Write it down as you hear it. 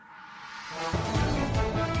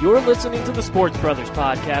You're listening to the Sports Brothers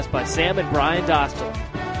podcast by Sam and Brian Dostal.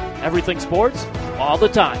 Everything sports, all the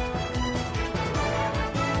time.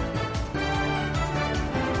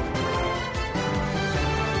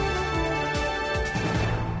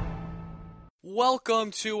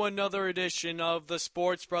 Welcome to another edition of the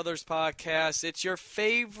Sports Brothers podcast. It's your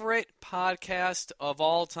favorite podcast of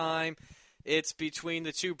all time. It's between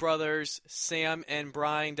the two brothers, Sam and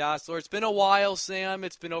Brian Dostler. It's been a while, Sam.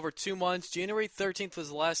 It's been over 2 months. January 13th was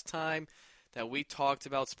the last time that we talked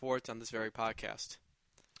about sports on this very podcast.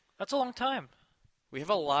 That's a long time. We have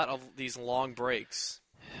a lot of these long breaks.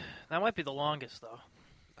 That might be the longest, though.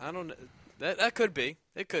 I don't know. That could be.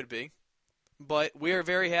 It could be. But we are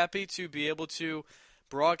very happy to be able to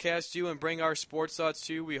broadcast you and bring our sports thoughts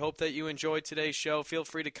to you. We hope that you enjoyed today's show. Feel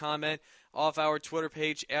free to comment off our Twitter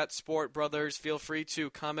page at Sport Brothers. Feel free to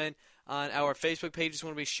comment on our Facebook pages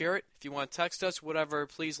when we share it. If you want to text us, whatever,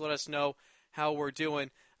 please let us know how we're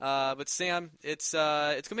doing. But Sam, it's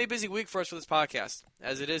going to be a busy week for us for this podcast,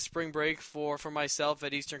 as it is spring break for myself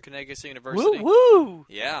at Eastern Connecticut University. Woo!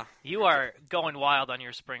 Yeah. You are going wild on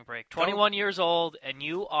your spring break. 21 years old, and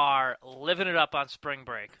you are living it up on spring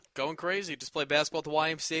break. Going crazy. Just play basketball at the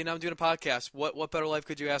YMCA, now I'm doing a podcast. What better life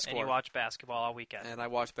could you ask for? And you watch basketball all weekend. And I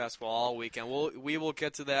watch basketball all weekend. We will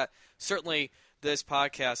get to that, certainly, this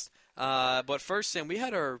podcast. But first, Sam, we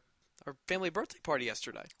had our family birthday party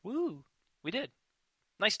yesterday. Woo! We did.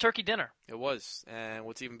 Nice turkey dinner. It was. And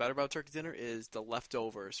what's even better about turkey dinner is the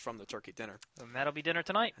leftovers from the turkey dinner. And that'll be dinner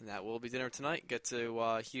tonight. And that will be dinner tonight. Get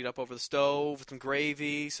to heat up over the stove with some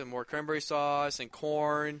gravy, some more cranberry sauce, and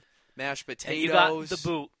corn, mashed potatoes. And you got the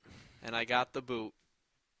boot. And I got the boot.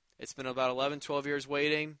 It's been about 11, 12 years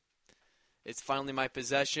waiting. It's finally my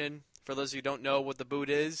possession. For those of you who don't know what the boot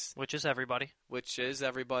is. Which is everybody. It's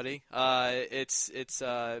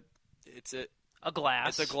a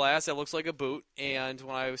glass. It's a glass that looks like a boot. And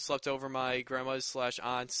when I slept over my grandma's /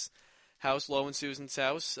 aunt's house, Lo and Susan's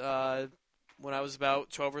house, when I was about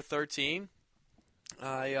 12 or 13,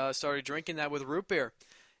 I started drinking that with root beer.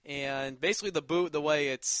 And basically the boot, the way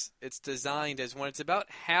it's designed is when it's about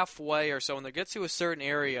halfway or so, when it gets to a certain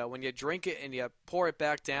area, when you drink it and you pour it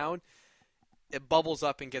back down, it bubbles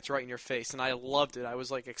up and gets right in your face. And I loved it. I was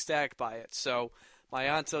like ecstatic by it. So my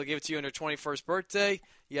aunt gave it to you on her 21st birthday.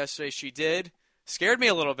 Yesterday she did. Scared me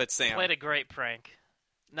a little bit, Sam. Played a great prank.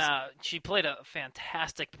 Nah, she played a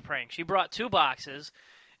fantastic prank. She brought 2 boxes,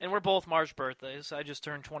 and we're both March birthdays. I just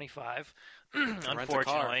turned 25.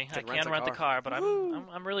 Unfortunately, I can rent the car, but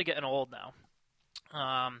I'm really getting old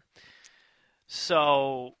now.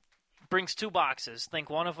 So brings 2 boxes. Think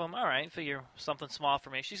one of them, all right, figure something small for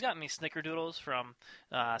me. She's got me snickerdoodles from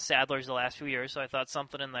Sadler's the last few years, so I thought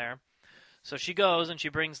something in there. So she goes and she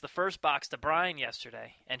brings the first box to Brian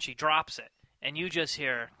yesterday, and she drops it. And you just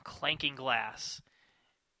hear clanking glass.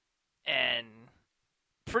 And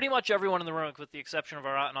pretty much everyone in the room, with the exception of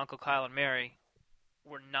our aunt and Uncle Kyle and Mary,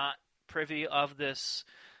 were not privy of this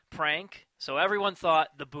prank. So everyone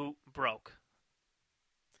thought the boot broke.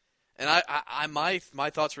 And my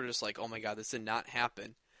thoughts were just like, oh my God, this did not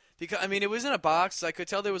happen. Because, I mean, it was in a box. I could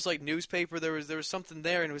tell there was like newspaper. There was something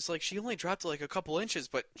there. And it was like she only dropped it like a couple inches,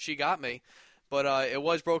 but she got me. But it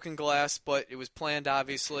was broken glass, but it was planned,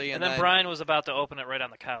 obviously. And then Brian was about to open it right on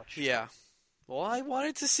the couch. Yeah. Well, I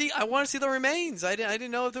wanted to see the remains. I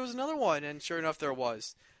didn't know if there was another one, and sure enough, there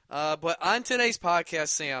was. But on today's podcast,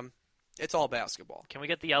 Sam, it's all basketball. Can we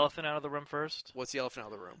get the elephant out of the room first? What's the elephant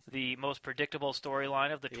out of the room? The most predictable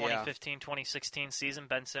storyline of the 2015-2016 season,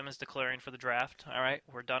 Ben Simmons declaring for the draft. All right,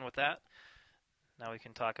 we're done with that. Now we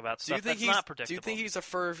can talk about stuff that's not predictable. Do you think he's a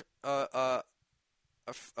first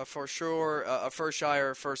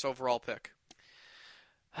Shire first overall pick?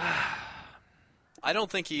 I don't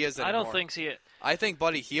think he is anymore. I don't think he is. I think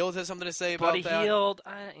Buddy Hield has something to say about that. Buddy Hield,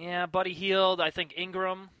 Buddy Hield. I think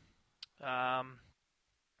Ingram. I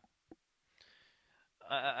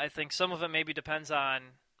think some of it maybe depends on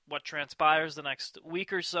what transpires the next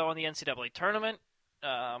week or so in the NCAA tournament.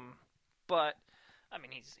 But I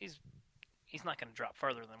mean, he's not going to drop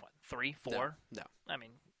further than 3, 4. No. I mean,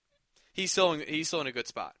 he's still in a good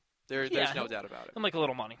spot. There's no doubt about it. He'll make a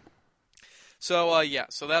little money. So,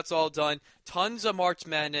 so that's all done. Tons of March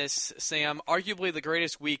Madness, Sam. Arguably the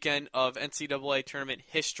greatest weekend of NCAA tournament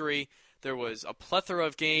history. There was a plethora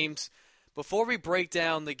of games. Before we break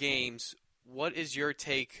down the games, what is your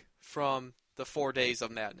take from the 4 days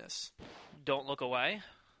of madness? Don't look away.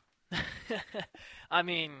 I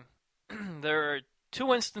mean, there are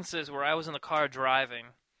 2 instances where I was in the car driving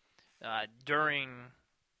during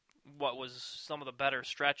what was some of the better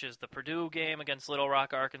stretches, the Purdue game against Little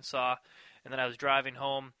Rock, Arkansas, and then I was driving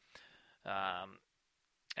home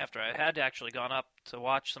after I had actually gone up to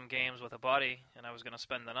watch some games with a buddy, and I was going to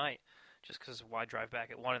spend the night, just because why drive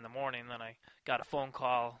back at 1 in the morning? Then I got a phone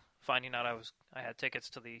call finding out I had tickets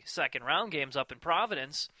to the second round games up in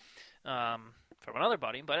Providence from another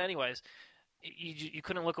buddy. But anyways, you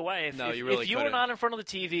couldn't look away. If you were not in front of the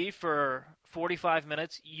TV for 45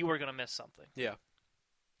 minutes, you were going to miss something. Yeah.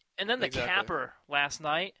 And then the capper last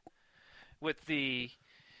night with the,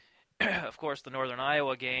 of course, the Northern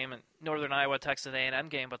Iowa game and Northern Iowa Texas A&M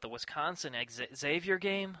game, but the Wisconsin Xavier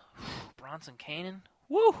game, Bronson Kanan.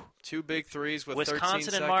 Woo! 2 big threes with Wisconsin 13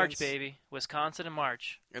 seconds. in March, baby. Wisconsin in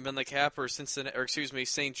March. And then the capper, St.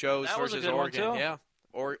 Joe's that versus was a good Oregon. One too. Yeah,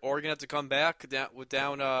 Oregon had to come back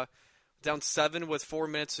down 7 with 4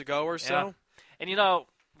 minutes to go or so. And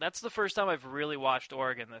that's the first time I've really watched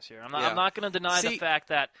Oregon this year. I'm not going to deny the fact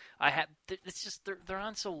that it's just they're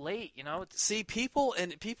on so late. See, people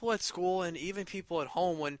at school and even people at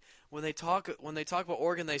home when they talk about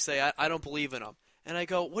Oregon, they say I don't believe in them, and I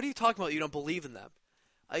go, what are you talking about? You don't believe in them?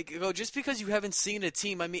 I go, just because you haven't seen a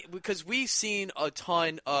team, I mean, because we've seen a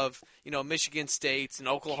ton of, Michigan States and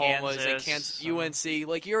Oklahomas and Kansas, UNC.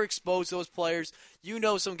 Like, you're exposed to those players. You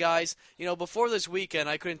know some guys. Before this weekend,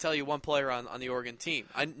 I couldn't tell you one player on the Oregon team.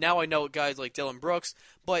 Now I know guys like Dylan Brooks.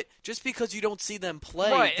 But just because you don't see them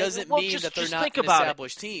play doesn't mean that they're not an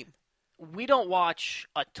established team. We don't watch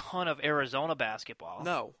a ton of Arizona basketball.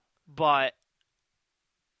 No. But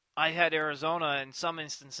I had Arizona in some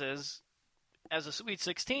instances as a Sweet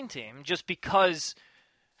 16 team, just because,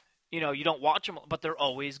 you don't watch them, but they're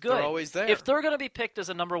always good. They're always there. If they're going to be picked as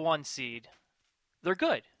a number 1 seed, they're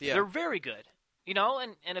good. Yeah. They're very good.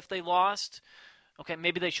 And if they lost, okay,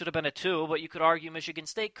 maybe they should have been a 2, but you could argue Michigan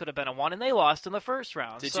State could have been a 1, and they lost in the first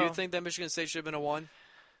round. Did you think that Michigan State should have been a 1?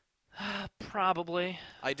 Probably.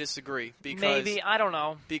 I disagree. Maybe, I don't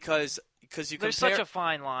know. Because you there's such a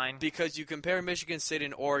fine line. Because you compare Michigan State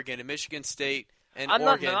and Oregon, and Michigan State and I'm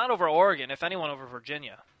Oregon. Not over Oregon, if anyone over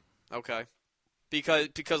Virginia. Okay. Because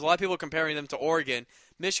a lot of people are comparing them to Oregon.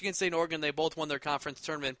 Michigan State and Oregon, they both won their conference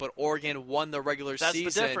tournament, but Oregon won the regular season.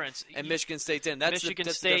 That's the difference. And Michigan State didn't. That's Michigan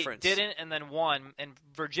the State difference. didn't and then won. And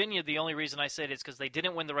Virginia, the only reason I say it is because they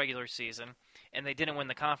didn't win the regular season, and they didn't win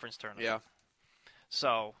the conference tournament. Yeah.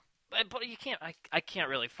 So, but you can't. I can't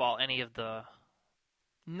really fault any of the.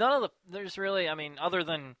 None of the. There's really. I mean, other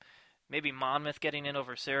than maybe Monmouth getting in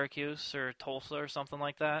over Syracuse or Tulsa or something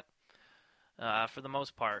like that. For the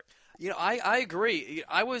most part. I agree.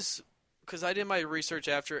 Because I did my research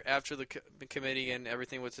after the committee and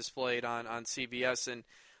everything was displayed on CBS, and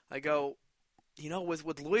I go,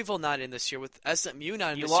 with Louisville not in this year, with SMU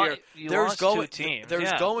not in this year, there's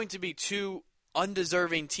going to be 2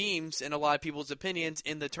 undeserving teams, in a lot of people's opinions,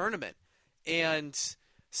 in the tournament. And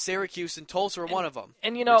Syracuse and Tulsa are one of them.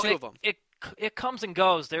 And, 2 of them. It comes and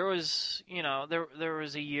goes. There was, there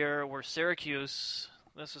was a year where Syracuse,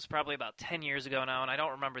 this was probably about 10 years ago now, and I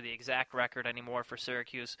don't remember the exact record anymore for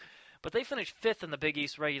Syracuse, but they finished 5th in the Big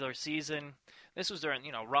East regular season. This was during,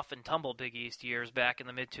 rough and tumble Big East years back in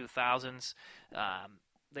the mid-2000s.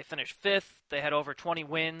 They finished 5th. They had over 20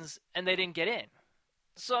 wins, and they didn't get in.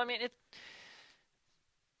 So, I mean, it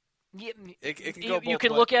can go both you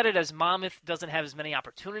can ways. Look at it as Monmouth doesn't have as many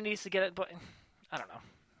opportunities to get it, but I don't know.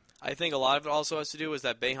 I think a lot of it also has to do with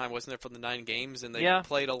that Boeheim wasn't there for the 9 games, and they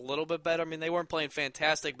played a little bit better. I mean, they weren't playing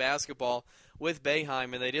fantastic basketball with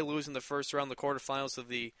Boeheim, and they did lose in the first round, the quarterfinals of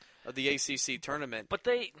the ACC tournament. But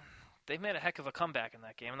they made a heck of a comeback in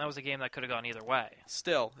that game, and that was a game that could have gone either way.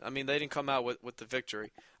 Still, I mean, they didn't come out with the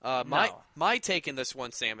victory. No. My take in this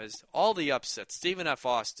one, Sam, is all the upsets. Stephen F.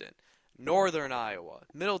 Austin, Northern Iowa,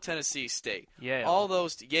 Middle Tennessee State, Yale, all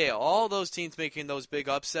those teams making those big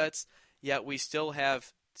upsets. Yet we still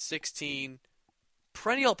have 16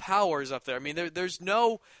 perennial powers up there. I mean, there's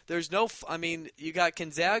no. I mean, you got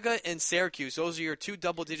Gonzaga and Syracuse. Those are your 2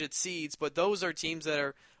 double-digit seeds, but those are teams that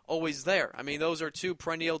are always there. I mean, those are 2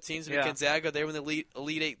 perennial teams. I mean, Gonzaga, they were in the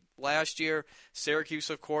Elite 8 last year. Syracuse,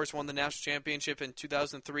 of course, won the national championship in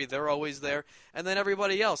 2003. They're always there. And then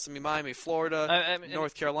everybody else. I mean, Miami, Florida,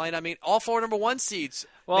 North Carolina. I mean, all 4 number 1 seeds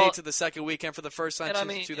made to the second weekend for the first time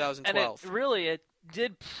since 2012. And it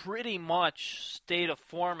did pretty much stay to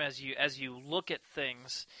form as you look at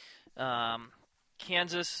things.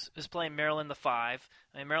 Kansas is playing Maryland the 5.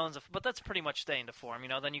 I mean, but that's pretty much staying to form.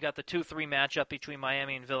 Then you got the 2-3 matchup between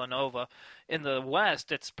Miami and Villanova. In the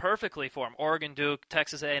West, it's perfectly formed. Oregon, Duke,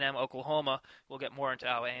 Texas A&M, Oklahoma. We'll get more into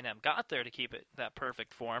how A&M got there to keep it that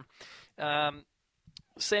perfect form.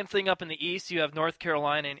 Same thing up in the East. You have North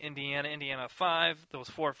Carolina and Indiana 5. Those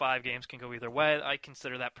 4 or 5 games can go either way. I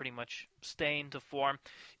consider that pretty much staying to form.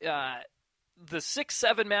 the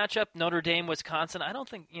 6-7 matchup, Notre Dame, Wisconsin, I don't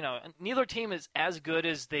think, neither team is as good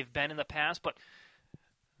as they've been in the past, but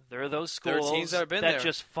there are those schools teams that that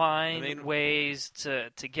just find ways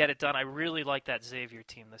to get it done. I really like that Xavier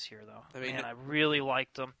team this year, though. I really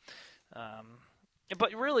liked them.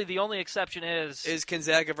 But really, the only exception is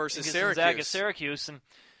Gonzaga versus Syracuse. Gonzaga, Syracuse, and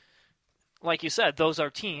like you said, those are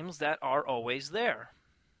teams that are always there.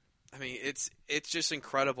 I mean, it's just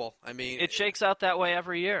incredible. I mean, it shakes out that way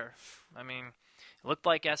every year. I mean, it looked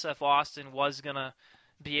like SF Austin was gonna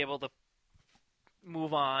be able to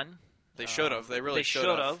move on. They should have. They really should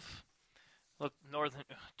have. Look, Northern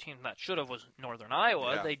team that should have was Northern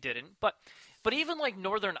Iowa. Yeah. They didn't. But even like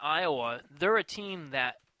Northern Iowa, they're a team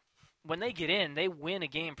that when they get in, they win a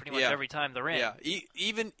game pretty much every time they're in. Yeah.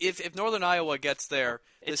 Even if Northern Iowa gets there,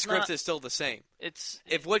 the script is still the same.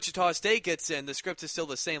 If Wichita State gets in, the script is still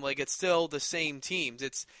the same. Like it's still the same teams.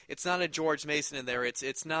 It's not a George Mason in there.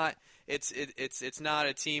 It's not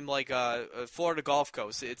a team like Florida Gulf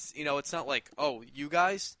Coast. It's not like, oh, you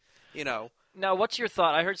guys. Now, what's your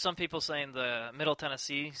thought? I heard some people saying the Middle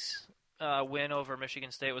Tennessee's win over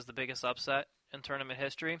Michigan State was the biggest upset in tournament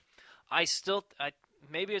history.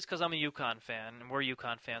 Maybe it's because I'm a UConn fan, and we're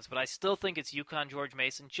UConn fans, but I still think it's UConn George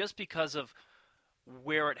Mason just because of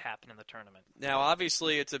where it happened in the tournament. Now,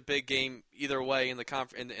 obviously, it's a big game either way in the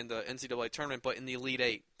in the NCAA tournament, but in the Elite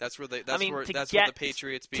Eight, that's where where the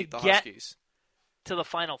Patriots beat the Huskies. To the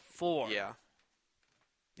Final Four.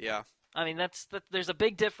 Yeah. I mean, there's a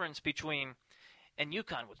big difference between, and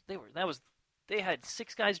UConn they had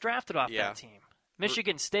 6 guys drafted off that team.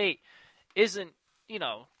 Michigan State isn't,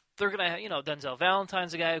 they're gonna, Denzel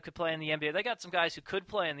Valentine's a guy who could play in the NBA. They got some guys who could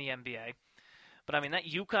play in the NBA, but I mean that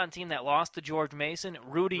UConn team that lost to George Mason,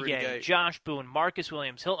 Rudy Gay, Josh Boone, Marcus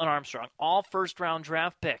Williams, Hilton Armstrong, all first-round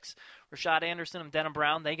draft picks. Rashad Anderson and Denham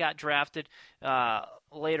Brown, they got drafted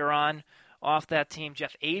later on. Off that team.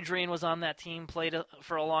 Jeff Adrian was on that team, played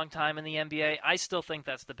for a long time in the NBA. I still think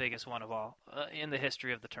that's the biggest one of all in the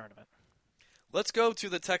history of the tournament. Let's go to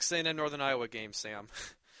the Texas A&M Northern Iowa game, Sam.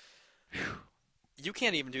 You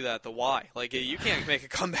can't even do that at the Y. Like, you can't make a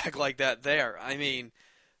comeback like that there. I mean,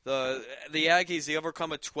 the Aggies, they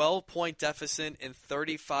overcome a 12-point deficit in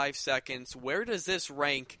 35 seconds. Where does this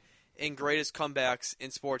rank in greatest comebacks in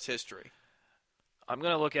sports history? I'm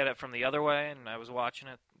going to look at it from the other way, and I was watching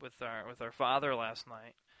it with our father last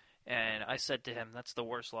night, and I said to him, that's the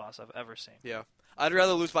worst loss I've ever seen. Yeah. I'd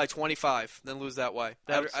rather lose by 25 than lose that way.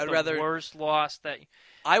 That's the worst loss that...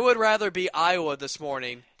 I would rather be Iowa this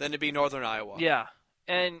morning than to be Northern Iowa. Yeah.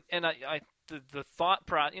 And the thought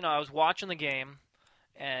I was watching the game,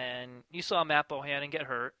 and you saw Matt Bohannon get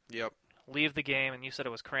hurt. Yep. Leave the game, and you said it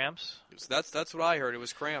was cramps. That's what I heard. It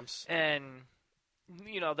was cramps. And...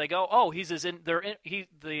 they go, oh,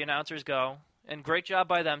 the announcers go, and great job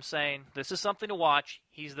by them saying, this is something to watch.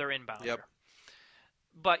 He's their inbounder. Yep.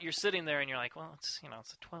 But you're sitting there and you're like, well, it's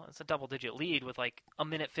a double-digit lead with like a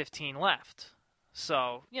minute 15 left.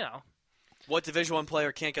 So, what Division I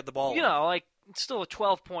player can't get the ball? Like it's still a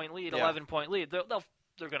 12-point lead, 11-point lead.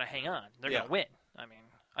 They're going to hang on. They're going to win. I mean,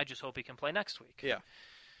 I just hope he can play next week. Yeah.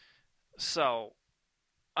 So,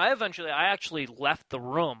 I actually left the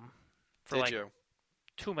room for Did you?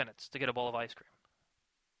 2 minutes to get a bowl of ice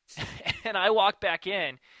cream. And I walk back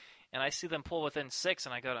in, and I see them pull within 6,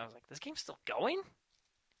 and I was like, this game's still going?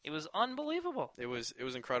 It was unbelievable. It was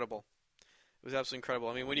incredible. It was absolutely incredible.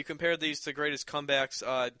 I mean, when you compare these to greatest comebacks,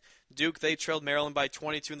 Duke, they trailed Maryland by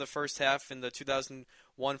 22 in the first half in the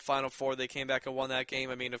 2001 Final Four. They came back and won that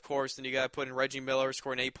game. I mean, of course, then you got to put in Reggie Miller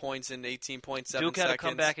scoring 8 points in 18.7 seconds. Duke had to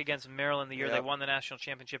come back against Maryland the year they won the national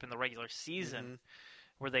championship in the regular season. Mm-hmm.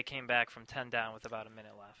 Where they came back from 10 down with about a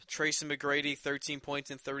minute left. Tracy McGrady, 13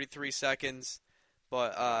 points in 33 seconds.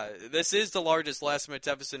 But this is the largest last-minute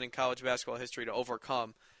deficit in college basketball history to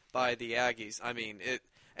overcome by the Aggies. I mean,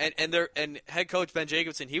 and head coach Ben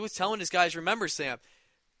Jacobson, he was telling his guys, remember, Sam,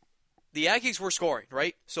 the Aggies were scoring,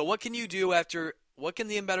 right? So what can the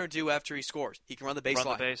inbounder do after he scores? He can run the baseline.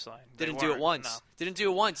 Run the baseline. Didn't do it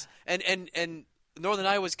once. And Northern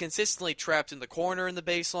Iowa was consistently trapped in the corner in the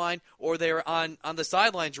baseline, or they were on the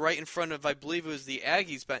sidelines right in front of, I believe it was the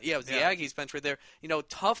Aggies bench. Yeah, it was the Aggies bench right there.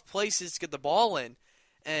 Tough places to get the ball in.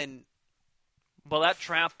 And well, that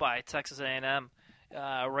trap by Texas A&M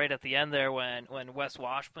right at the end there when Wes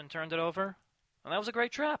Washburn turned it over, and that was a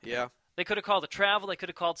great trap. Yeah. They could have called a travel. They could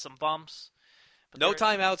have called some bumps. No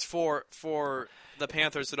timeouts for the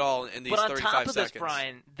Panthers at all in these 35 seconds. But on top of this,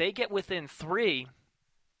 Brian, they get within 3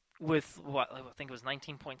 with, I think it was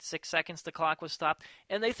 19.6 seconds the clock was stopped,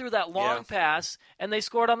 and they threw that long pass, and they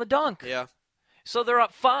scored on the dunk. Yeah. So they're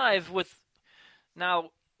up 5 with –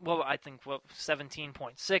 now, well, I think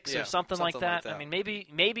 17.6 or something like that. I mean,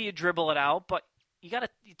 maybe you dribble it out, but you got to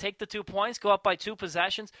take the 2 points, go up by 2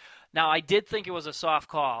 possessions. Now, I did think it was a soft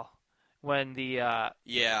call when on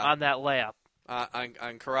that layup.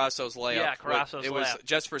 On Carrasso's layup. Yeah, Carrasso's layup. It was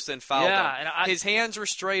Jesperson fouled him. And his hands were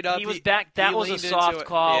straight up. He was back. That was a soft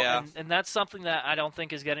call, yeah. and that's something that I don't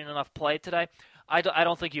think is getting enough play today. I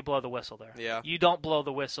don't think you blow the whistle there. Yeah. You don't blow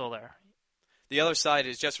the whistle there. The other side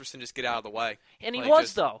is Jesperson just get out of the way. And he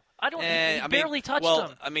though. He barely touched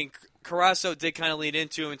him. I mean, Carrasso did kind of lead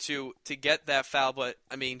into him to get that foul, but,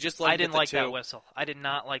 I mean, just let him I didn't get the like 2. that whistle. I did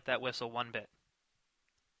not like that whistle one bit.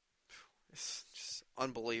 It's just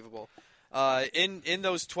unbelievable. In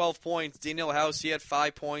those 12 points, Daniel House, he had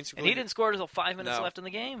 5 points. And he didn't score until 5 minutes left in the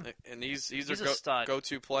game. And he's a stud.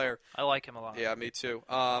 Go-to player. I like him a lot. Yeah, me too.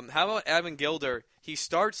 How about Evan Gilder? He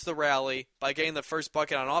starts the rally by getting the first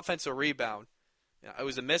bucket on an offensive rebound. It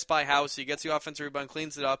was a miss by House. He gets the offensive rebound,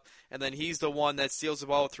 cleans it up, and then he's the one that steals the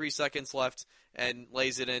ball with 3 seconds left and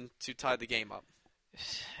lays it in to tie the game up.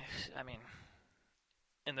 I mean,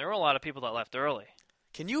 and there were a lot of people that left early.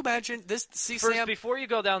 Can you imagine this? First, before you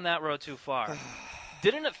go down that road too far,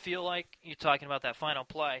 didn't it feel like you're talking about that final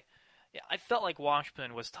play? Yeah, I felt like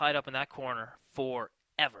Washpin was tied up in that corner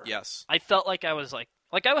forever. Yes. I felt like I was like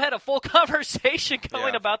I had a full conversation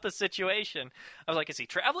going about the situation. I was like, is he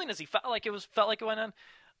traveling? Felt like it went on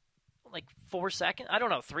like 4 seconds? I don't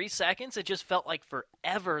know, 3 seconds? It just felt like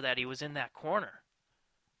forever that he was in that corner.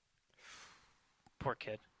 Poor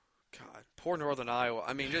kid. God, poor Northern Iowa.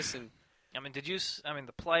 I mean, the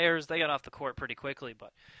players, they got off the court pretty quickly,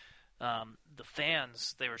 but the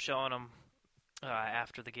fans, they were showing them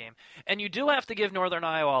after the game. And you do have to give Northern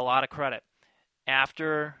Iowa a lot of credit.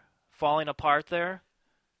 After falling apart there,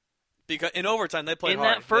 because in overtime they played in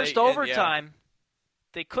hard. That first overtime,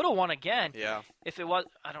 they could have won again. Yeah. If it was,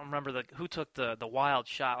 I don't remember who took the wild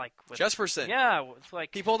shot. Like Jesperson. Yeah, it's like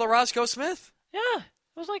he pulled a Roscoe Smith. Yeah,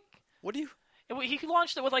 it was like what do you? He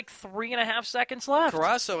launched it with like 3.5 seconds left.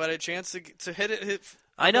 Carrasso had a chance to hit it.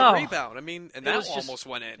 I know. Rebound. I mean, and that almost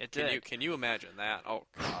went in. Can you imagine that? Oh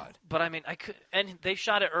God. But I mean, and they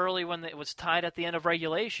shot it early when it was tied at the end of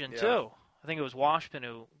regulation too. I think it was Washpin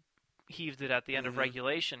who heaved it at the end of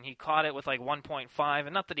regulation. He caught it with like 1.5,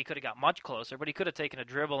 and not that he could have got much closer, but he could have taken a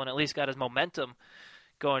dribble and at least got his momentum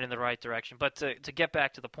going in the right direction. But to get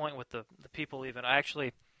back to the point with the people leaving,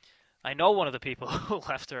 I know one of the people who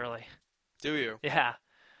left early. Do you? Yeah.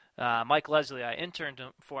 Mike Leslie, I interned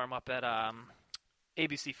for him up at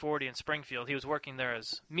ABC 40 in Springfield. He was working there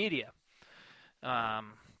as media,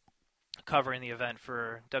 covering the event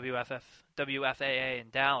for WFAA in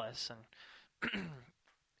Dallas, and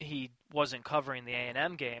he wasn't covering the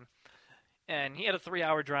A&M game, and he had a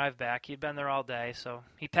 3-hour drive back. He'd been there all day, so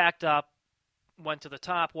he packed up, went to the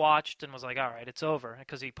top, watched, and was like, all right, it's over,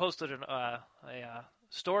 because he posted a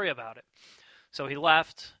story about it. So he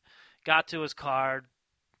left, got to his car,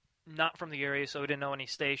 not from the area, so he didn't know any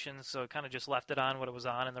stations, so kind of just left it on what it was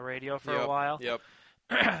on in the radio for a while. Yep.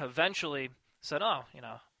 Eventually said, I'll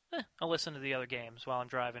listen to the other games while I'm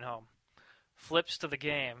driving home. Flips to the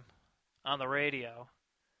game on the radio,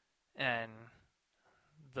 and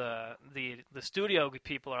the studio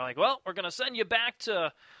people are like, well, we're going to send you back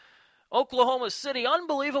to Oklahoma City.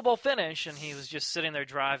 Unbelievable finish. And he was just sitting there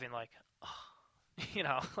driving like,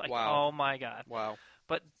 wow. Oh, my God. Wow.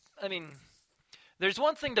 But, I mean, there's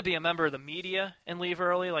one thing to be a member of the media and leave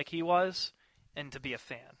early like he was, and to be a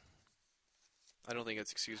fan. I don't think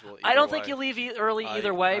it's excusable. I don't think you leave early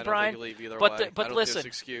either way, Brian. I don't think you leave either way. But listen,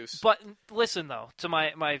 excuse. But listen, though, to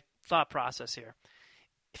my thought process here.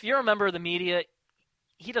 If you're a member of the media,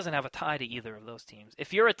 he doesn't have a tie to either of those teams.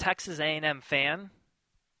 If you're a Texas A&M fan,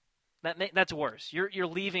 that's worse. You're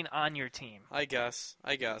leaving on your team. I guess.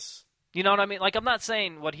 You know what I mean? Like, I'm not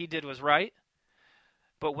saying what he did was right,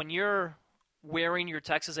 but when you're wearing your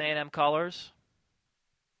Texas A&M colors,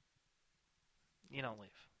 you don't leave.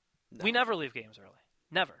 No. We never leave games early.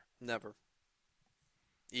 Never.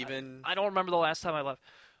 Even I don't remember the last time I left.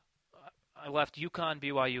 I left UConn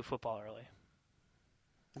BYU football early.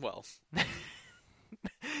 Well,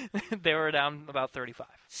 they were down about 35.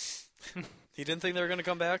 You didn't think they were going to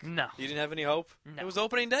come back? No. You didn't have any hope? No. It was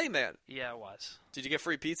opening day, man. Yeah, it was. Did you get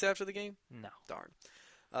free pizza after the game? No. Darn.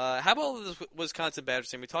 How about this Wisconsin Badgers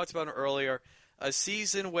team? We talked about it earlier. A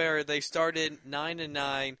season where they started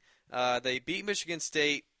 9-9. They beat Michigan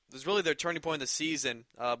State. It was really their turning point of the season.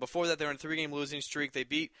 Before that, they were on a 3-game losing streak. They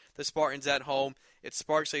beat the Spartans at home. It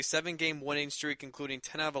sparks a 7-game winning streak, including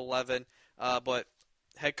 10 out of 11. But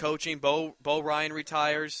head coaching, Bo Ryan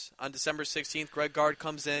retires on December 16th. Greg Gard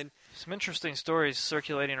comes in. Some interesting stories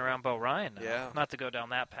circulating around Bo Ryan now. Yeah. Not to go down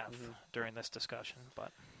that path during this discussion,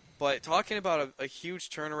 but But talking about a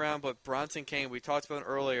huge turnaround, but Bronson Kane, we talked about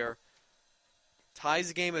earlier, ties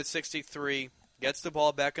the game at 63, gets the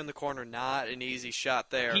ball back in the corner. Not an easy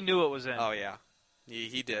shot there. He knew it was in. Oh, yeah.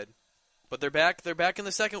 He did. But they're back. They're back in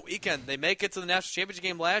the second weekend. They make it to the national championship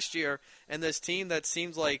game last year, and this team that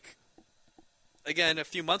seems like, again, a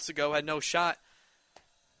few months ago had no shot,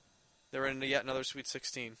 they're in yet another Sweet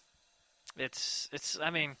 16.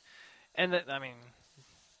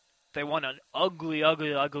 They won an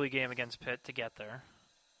ugly game against Pitt to get there.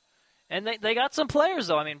 And they got some players,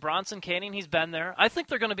 though. I mean, Bronson Canning, he's been there. I think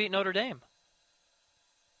they're going to beat Notre Dame.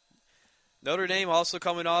 Notre Dame also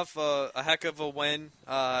coming off a heck of a win.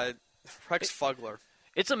 Rex Fugler.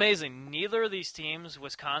 It's amazing. Neither of these teams,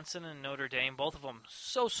 Wisconsin and Notre Dame, both of them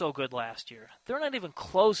so good last year. They're not even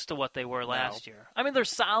close to what they were last year. I mean, they're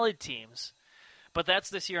solid teams. But that's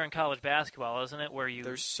this year in college basketball, isn't it?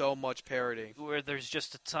 There's so much parity. Where there's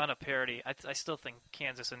just a ton of parity. I still think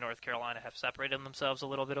Kansas and North Carolina have separated themselves a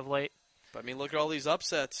little bit of late. But, I mean, look at all these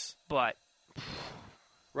upsets. But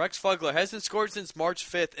Rex Fugler hasn't scored since March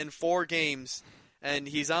 5th in 4 games, and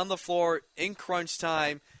he's on the floor in crunch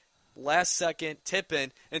time, last second, tip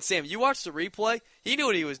in. And, Sam, you watched the replay? He knew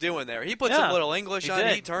what he was doing there. He put some little English on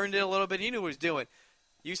it. He turned it a little bit. He knew what he was doing.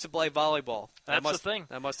 Used to play volleyball. That's the thing.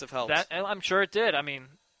 That must have helped. I'm sure it did. I mean,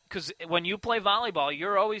 because when you play volleyball,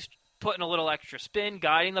 you're always putting a little extra spin,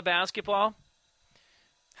 guiding the basketball.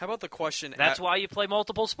 How about the question? That's why you play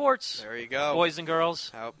multiple sports. There you go. Boys and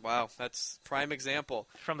girls. Wow, that's prime example.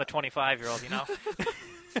 From the 25-year-old, you know.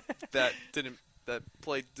 that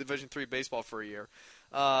played Division III baseball for a year.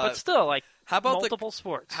 But still, like, how about multiple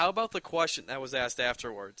sports. How about the question that was asked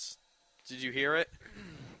afterwards? Did you hear it?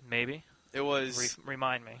 Maybe. It was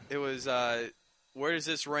remind me. It was where does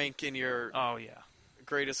this rank in your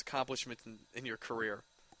greatest accomplishment in your career?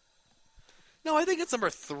 No, I think it's number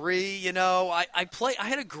 3. You know, I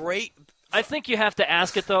had a great. I think you have to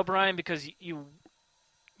ask it though, Brian, because you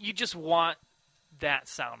just want that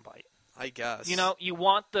soundbite. I guess. You know, you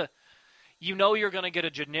want you're going to get a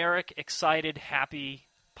generic, excited, happy,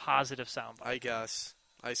 positive soundbite. I guess.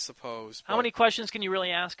 I suppose. How many questions can you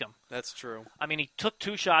really ask him? That's true. I mean, he took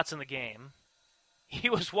 2 shots in the game.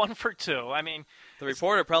 He was 1 for 2. I mean, the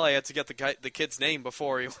reporter probably had to get the kid's name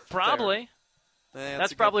before he went probably. There.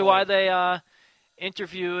 That's probably why they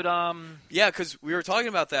interviewed. Yeah, because we were talking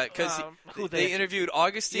about that because they interviewed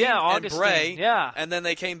Augustine and Bray. Yeah, and then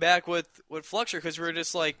they came back with Fletcher because we were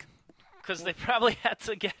just like. Because they probably had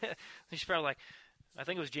to get. She's probably like. I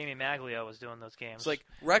think it was Jamie Maglio was doing those games. It's like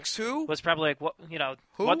Rex who? Was probably like what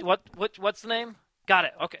who? What's the name? Got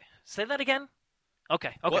it. Okay. Say that again.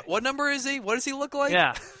 Okay. What number is he? What does he look like?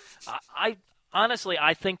 Yeah. I honestly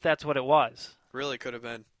I think that's what it was. Really could have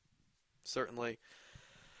been. Certainly.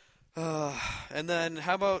 And then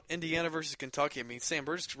how about Indiana versus Kentucky? I mean, Sam,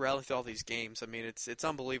 we're just rallying through all these games. I mean, it's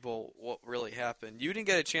unbelievable what really happened. You didn't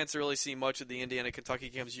get a chance to really see much of the Indiana-Kentucky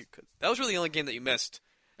games. That was really the only game that you missed.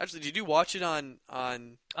 Actually, did you watch it on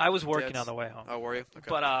I was working on the way home. Oh, were you? Okay.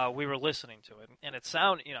 But we were listening to it. And it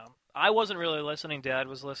sounded, I wasn't really listening. Dad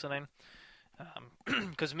was listening.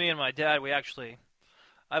 Because me and my dad,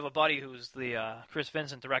 I have a buddy who's the Chris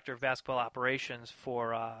Vincent, Director of Basketball Operations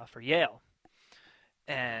for Yale.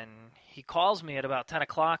 And he calls me at about 10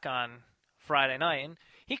 o'clock on Friday night. And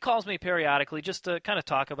he calls me periodically just to kind of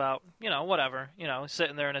talk about, whatever.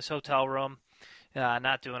 Sitting there in his hotel room.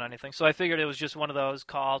 Not doing anything. So I figured it was just one of those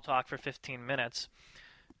talk for 15 minutes.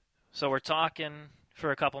 So we're talking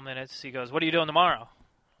for a couple minutes. He goes, "What are you doing tomorrow?"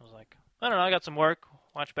 I was like, "I don't know. I got some work.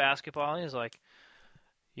 Watch basketball." He's like,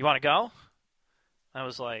 "You want to go?" I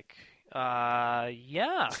was like,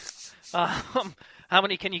 "Yeah." How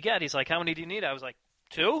many can you get? He's like, "How many do you need?" I was like,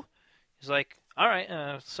 2. He's like, "All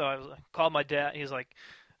right." So I called my dad. He's like,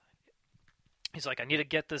 I need to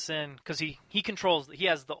get this in because he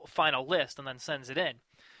has the final list and then sends it in.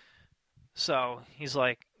 So he's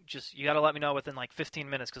like, you got to let me know within like 15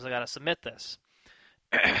 minutes because I got to submit this.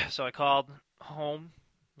 So I called home.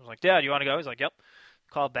 I was like, "Dad, you want to go?" He's like, "Yep."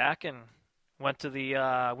 Called back and went to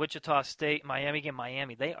the Wichita State Miami game.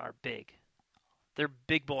 Miami, they are big. They're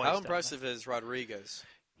big boys. How impressive is Rodriguez?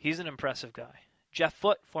 He's an impressive guy. Jeff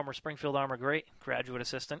Foote, former Springfield Armor great, graduate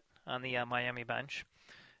assistant on the Miami bench.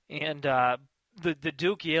 And the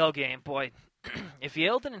Duke-Yale game, boy, if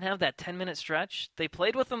Yale didn't have that 10-minute stretch, they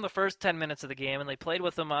played with them the first 10 minutes of the game, and they played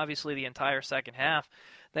with them, obviously, the entire second half.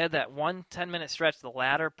 They had that one 10-minute stretch, the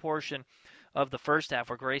latter portion of the first half,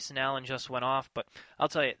 where Grayson Allen just went off. But I'll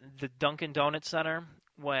tell you, the Dunkin' Donuts Center,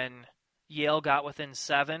 when Yale got within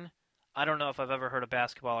 7, I don't know if I've ever heard a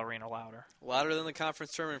basketball arena louder. Louder than the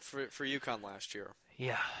conference tournament for UConn last year.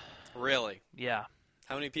 Yeah. Really? Yeah.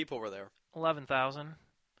 How many people were there? 11,000.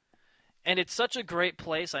 And it's such a great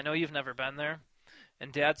place. I know you've never been there.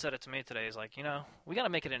 And Dad said it to me today. He's like, we got to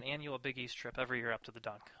make it an annual Big East trip every year up to the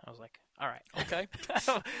Dunk. I was like, all right. Okay.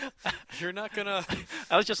 You're not going to...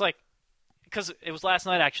 I was just like, because it was last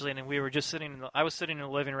night, actually, and we were just I was sitting in the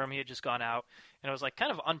living room. He had just gone out. And it was like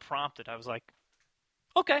kind of unprompted. I was like,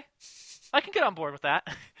 okay, I can get on board with that.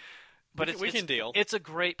 But we can deal. It's a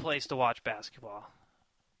great place to watch basketball.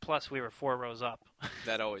 Plus, we were 4 rows up.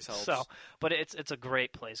 That always helps. But it's a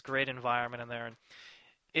great place, great environment in there. And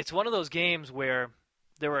it's one of those games where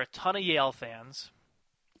there were a ton of Yale fans,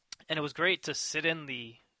 and it was great to sit in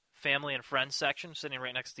the family and friends section, sitting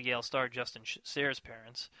right next to Yale star Justin Sears'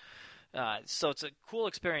 parents. So it's a cool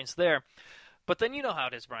experience there. But then you know how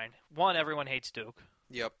it is, Brian. One, everyone hates Duke.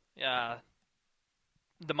 Yep.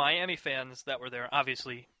 The Miami fans that were there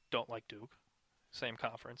obviously don't like Duke. Same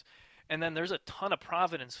conference. And then there's a ton of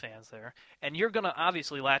Providence fans there. And you're going to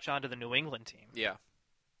obviously latch on to the New England team. Yeah.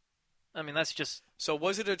 I mean, that's just... So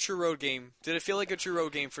was it a true road game? Did it feel like a true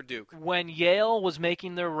road game for Duke? When Yale was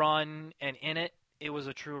making their run and in it, it was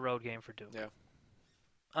a true road game for Duke. Yeah.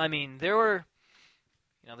 I mean, there were...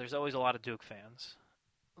 there's always a lot of Duke fans.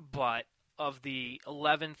 But of the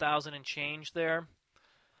 11,000 and change there,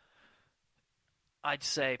 I'd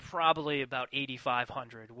say probably about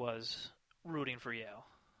 8,500 was rooting for Yale.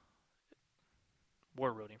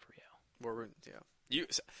 We're rooting for Yale.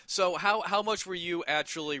 So how much were you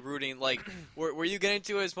actually rooting? Like, were you getting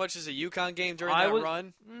to as much as a UConn game during that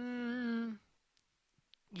run?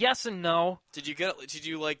 Yes and no. Did you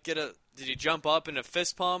jump up in a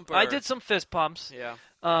fist pump? Or? I did some fist pumps. Yeah.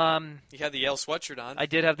 You had the Yale sweatshirt on. I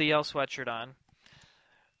did have the Yale sweatshirt on.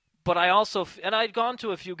 But I also, and I'd gone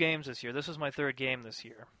to a few games this year. This was my 3rd game this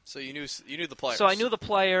year. So you knew the players. So I knew the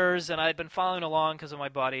players, and I'd been following along because of my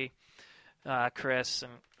buddy, Chris.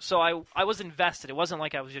 And so I was invested. It wasn't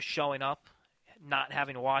like I was just showing up, not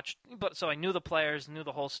having watched. But so I knew the players, knew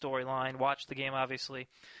the whole storyline, watched the game, obviously,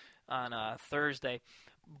 on Thursday.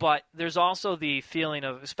 But there's also the feeling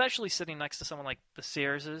of, especially sitting next to someone like the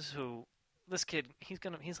Searses, who, this kid,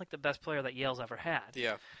 he's like the best player that Yale's ever had.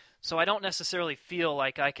 Yeah. So I don't necessarily feel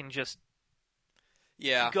like I can just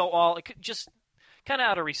go all – just kind of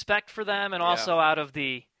out of respect for them and also out of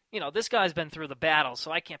the – this guy's been through the battle,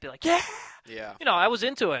 so I can't be like, yeah. Yeah. I was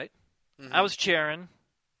into it. Mm-hmm. I was cheering.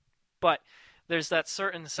 But there's that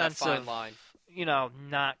certain sense that fine line.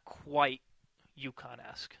 Not quite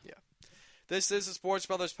UConn-esque. Yeah. This is the Sports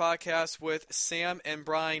Brothers Podcast with Sam and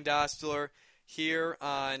Brian Dostler. Here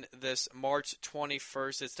on this March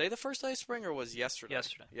 21st. Is today the first day of spring, or was yesterday?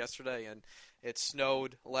 Yesterday, and it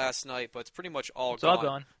snowed last night, but it's pretty much all gone. It's all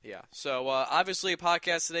gone. Yeah. So, obviously a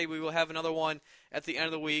podcast today. We will have another one at the end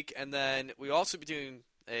of the week, and then we'll also be doing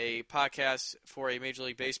a podcast for a Major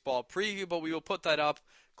League Baseball preview, but we will put that up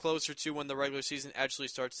closer to when the regular season actually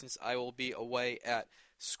starts, since I will be away at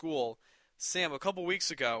school. Sam, a couple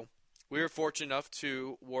weeks ago, we were fortunate enough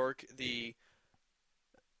to work the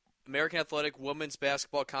American Athletic Women's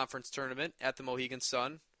Basketball Conference Tournament at the Mohegan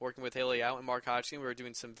Sun, working with Haley Out and Mark Hodgkin. We were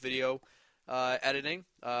doing some video editing,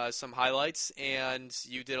 some highlights, and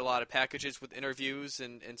you did a lot of packages with interviews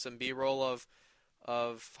and some B-roll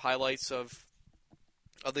of highlights of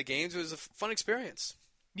the games. It was a fun experience.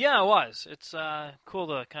 Yeah, it was. It's cool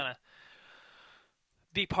to kind of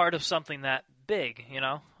be part of something that big,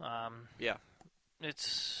 Yeah.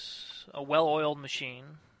 It's a well-oiled machine.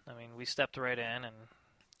 I mean, we stepped right in and...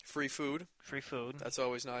 Free food. That's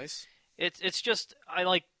always nice. It's just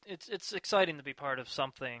it's exciting to be part of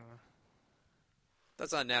something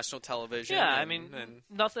that's on national television. Yeah, I mean,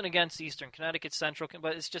 nothing against Eastern Connecticut, Central,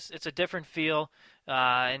 but it's a different feel.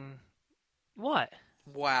 And what?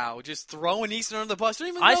 Wow, just throwing Eastern under the bus.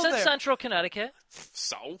 Didn't even I go said there. Central Connecticut.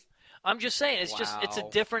 So? I'm just saying it's a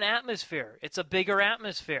different atmosphere. It's a bigger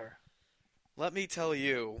atmosphere. Let me tell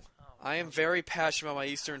you. I am very passionate about my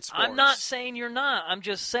Eastern sports. I'm not saying you're not. I'm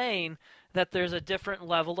just saying that there's a different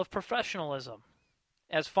level of professionalism.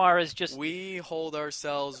 As far as just... We hold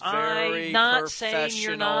ourselves very I'm not professional. saying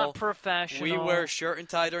you're not professional. We wear shirt and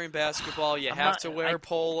tie during basketball. You have to wear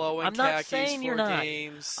polo and khakis for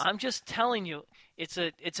games. I'm just telling you, it's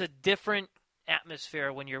a different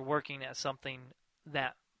atmosphere when you're working at something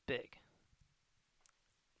that big.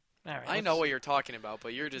 All right, I know what you're talking about,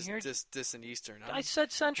 but you're dissing Eastern. I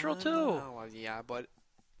said Central too. Yeah, but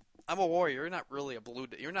I'm a Warrior. You're not really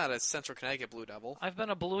You're not a Central Connecticut Blue Devil. I've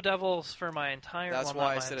been a Blue Devil for my entire. That's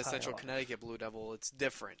why I said a Central Connecticut Blue Devil. It's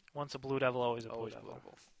different. Once a Blue Devil, always a Blue Devil.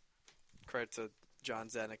 Credit to John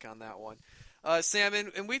Zednick on that one. Sam,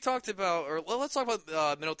 and we talked about, or let's talk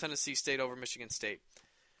about Middle Tennessee State over Michigan State.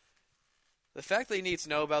 The fact that you need to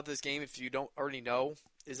know about this game, if you don't already know,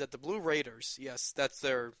 is that the Blue Raiders, yes, that's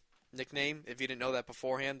their nickname, if you didn't know that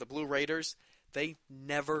beforehand. The Blue Raiders, they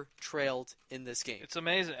never trailed in this game. It's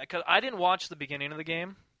amazing. 'Cause I didn't watch the beginning of the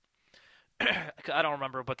game. I don't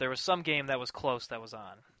remember, but there was some game that was close that was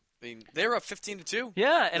on. I mean, they were up 15-2.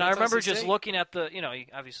 Yeah, and I remember just looking at the,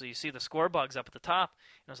 obviously you see the score bugs up at the top,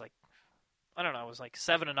 and it was like, I don't know, it was like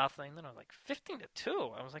 7-0. Then I was like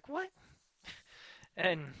 15-2. I was like, what?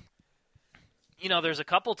 And there's a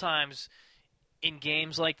couple times in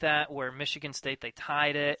games like that where Michigan State, they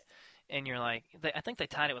tied it, and you're like, I think they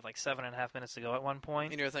tied it with like 7.5 minutes to go at one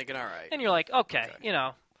point. And you're thinking, all right. And you're like, okay.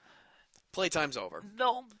 Playtime's over.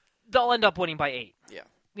 They'll end up winning by 8. Yeah.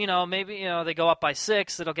 Maybe, they go up by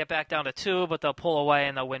 6, it'll get back down to 2, but they'll pull away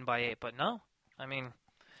and they'll win by 8. But no, I mean,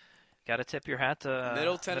 got to tip your hat to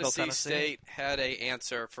Middle Tennessee State had an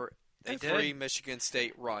answer for every Michigan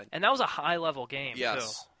State run. And that was a high-level game, too.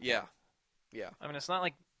 Yeah. I mean, it's not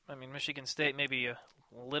like, Michigan State maybe a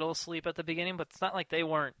little asleep at the beginning, but it's not like they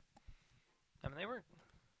weren't.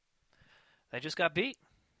 They just got beat.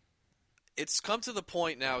 It's come to the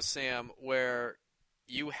point now, Sam, where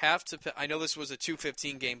you have to – I know this was a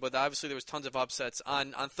 2:15 game, but obviously there was tons of upsets.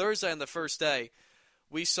 On Thursday, on the first day,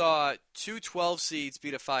 we saw 2 12 seeds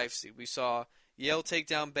beat a 5 seed. We saw Yale take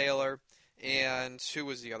down Baylor, and who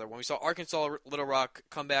was the other one? We saw Arkansas Little Rock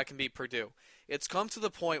come back and beat Purdue. It's come to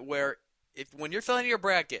the point where when you're filling your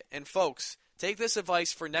bracket, and folks, take this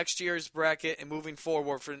advice for next year's bracket and moving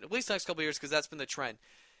forward for at least the next couple of years because that's been the trend.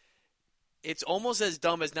 It's almost as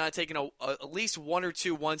dumb as not taking at least 1 or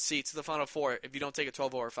 2 1 seeds to the Final Four if you don't take a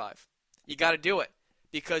 12 or 5. You got to do it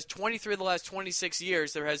because 23 of the last 26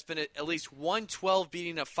 years there has been at least 1 12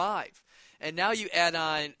 beating a 5. And now you add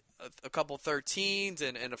on a couple 13s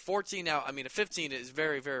and a 14 now. I mean, a 15 is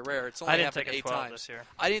very, very rare. It's only happened 8 times. This year.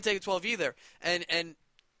 I didn't take a 12 either. And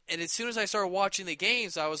as soon as I started watching the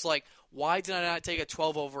games, I was like, why did I not take a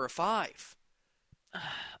 12 over a 5?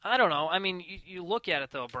 I don't know. I mean, you look at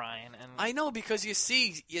it, though, Brian. And I know because you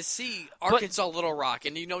see Arkansas Little Rock,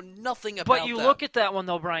 and you know nothing about But you them. look at that one,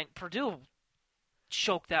 though, Brian. Purdue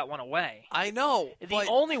choked that one away. I know. The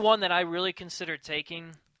only one that I really considered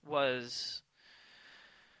taking was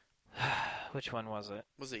 – which one was it?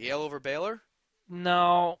 Was it Yale over Baylor?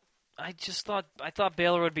 No. I thought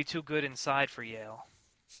Baylor would be too good inside for Yale.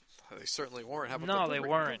 They certainly weren't. How about No, they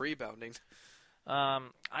weren't. The rebounding?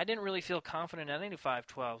 I didn't really feel confident in any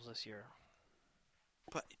 5-12s this year.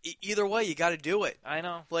 But either way, you got to do it. I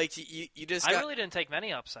know. Like you just. I really didn't take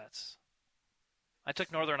many upsets. I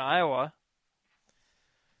took Northern Iowa.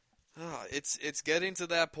 It's getting to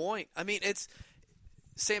that point. I mean,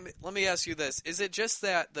 Sam, let me ask you this. Is it just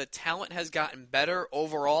that the talent has gotten better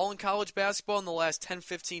overall in college basketball in the last 10,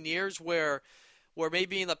 15 years where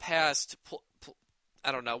maybe in the past,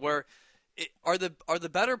 I don't know, are the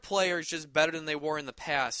better players just better than they were in the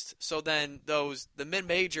past? So then the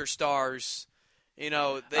mid-major stars, they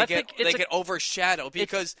get overshadowed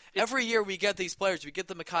because every year we get these players. We get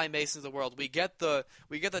the Mekhi Masons of the world. We get the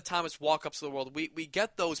Thomas Walkups of the world. We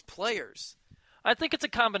get those players. I think it's a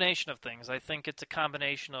combination of things. I think it's a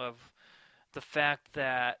combination of the fact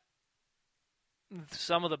that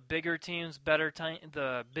some of the bigger teams,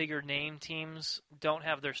 the bigger name teams, don't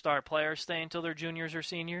have their star players stay until they're juniors or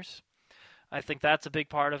seniors. I think that's a big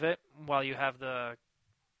part of it. While you have the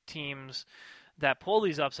teams that pull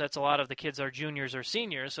these upsets, a lot of the kids are juniors or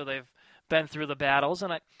seniors, so they've been through the battles.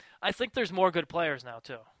 And I think there's more good players now,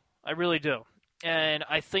 too. I really do. And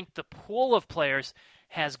I think the pool of players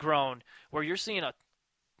has grown where you're seeing a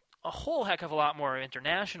whole heck of a lot more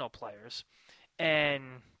international players. And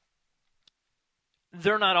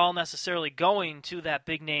they're not all necessarily going to that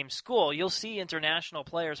big-name school. You'll see international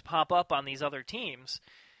players pop up on these other teams,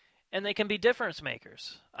 and they can be difference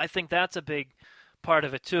makers. I think that's a big part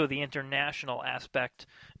of it, too, the international aspect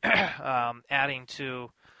adding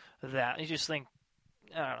to that. You just think,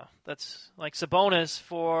 I don't know, that's like Sabonis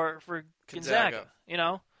for Gonzaga,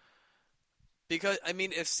 Because, I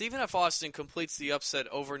mean, if Stephen F. Austin completes the upset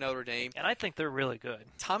over Notre Dame... And I think they're really good.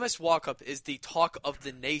 Thomas Walkup is the talk of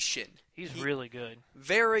the nation. He's really good.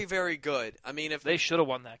 Very, very good. I mean, if they should have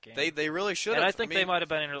won that game. They really should have. And I think they might have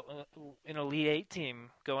been an Elite Eight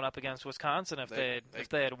team going up against Wisconsin if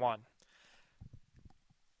they had won.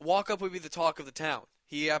 Walkup would be the talk of the town.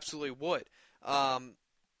 He absolutely would.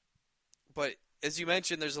 But as you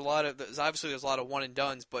mentioned, there's obviously a lot of one and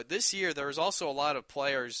dones. But this year there was also a lot of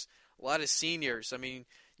players, a lot of seniors. I mean,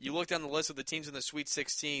 you look down the list of the teams in the Sweet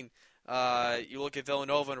 16. You look at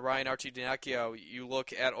Villanova and Ryan Arcidiacono. You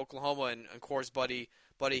look at Oklahoma and of course Buddy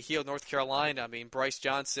Hield, North Carolina. I mean, Bryce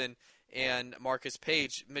Johnson and Marcus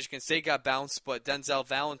Page. Michigan State got bounced, but Denzel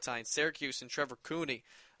Valentine, Syracuse, and Trevor Cooney.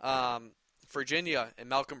 Virginia and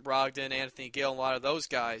Malcolm Brogdon, Anthony Gill, and a lot of those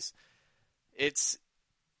guys, it's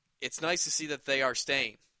nice to see that they are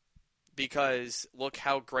staying because look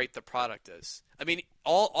how great the product is. I mean,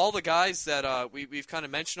 all the guys that we've kind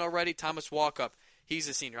of mentioned already, Thomas Walkup, he's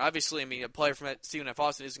a senior. Obviously, I mean, a player from Stephen F.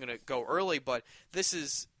 Austin isn't going to go early, but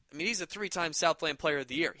he's a 3-time Southland Player of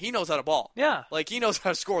the Year. He knows how to ball. Yeah. Like, he knows how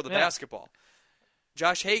to score the basketball.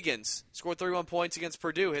 Josh Higgins scored 31 points against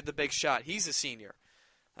Purdue, hit the big shot. He's a senior.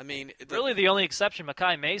 I mean, really the only exception,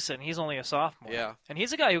 Makai Mason, he's only a sophomore. Yeah. And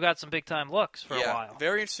he's a guy who got some big-time looks for a while.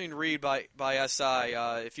 Very interesting read by SI.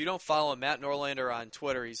 If you don't follow him, Matt Norlander on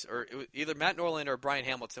Twitter, either Matt Norlander or Brian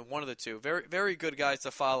Hamilton, one of the two. Very, very good guys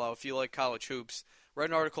to follow if you like college hoops. Read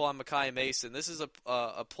an article on Makai Mason. This is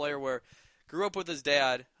a player where grew up with his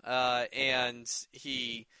dad, and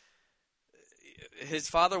his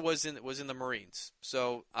father was in the Marines,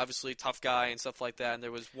 so obviously tough guy and stuff like that. And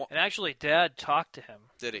there was one. And actually, Dad talked to him.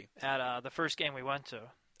 Did he? At the first game we went to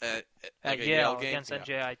at Yale against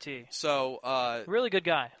NJIT. So really good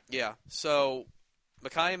guy. Yeah. So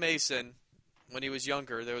Makai Mason, when he was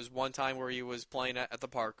younger, there was one time where he was playing at the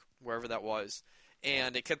park, wherever that was,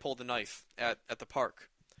 and a kid pulled a knife at the park.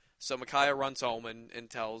 So Micaiah runs home and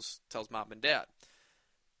tells mom and dad.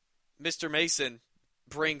 Mr. Mason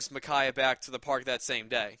brings Micaiah back to the park that same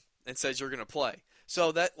day and says, "You're going to play."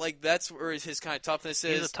 So that's where his kind of toughness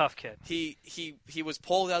is. He's a tough kid. He was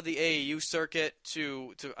pulled out of the AAU circuit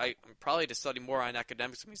to probably to study more on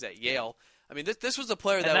academics when he's at Yale. I mean, this was a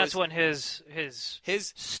player that's when his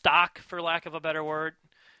stock, for lack of a better word,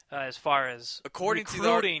 as far as according to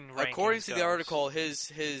the article,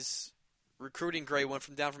 his recruiting grade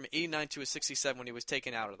went down from 89 to a 67 when he was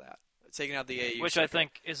taken out of the AAU Which circuit. I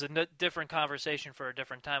think is a different conversation for a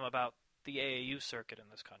different time about the AAU circuit in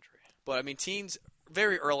this country. But, I mean, teams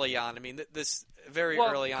very early on,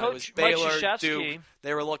 early on, it was Coach Baylor, Duke,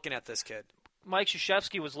 they were looking at this kid. Mike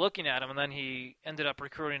Krzyzewski was looking at him, and then he ended up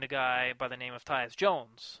recruiting a guy by the name of Tyus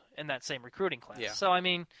Jones in that same recruiting class. Yeah. So, I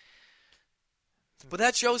mean... But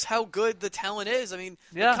that shows how good the talent is. I mean,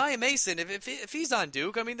 Micaiah Mason, if he's on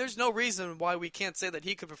Duke, I mean, there's no reason why we can't say that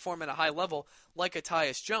he could perform at a high level like a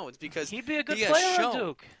Tyus Jones because he'd be a good player on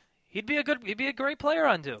Duke. He'd be a great player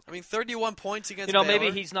on Duke. I mean, 31 points against Baylor.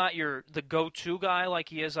 Maybe he's not the go-to guy like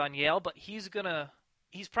he is on Yale, but he's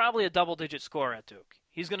probably a double-digit scorer at Duke.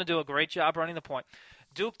 He's going to do a great job running the point.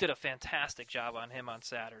 Duke did a fantastic job on him on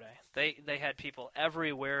Saturday. They had people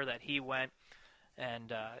everywhere that he went.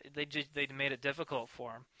 And they made it difficult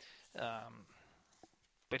for him,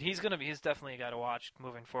 but he's definitely a guy to watch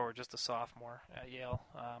moving forward. Just a sophomore at Yale.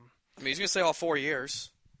 I mean, he's going to stay all 4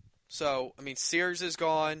 years. So I mean, Sears is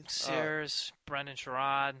gone. Brendan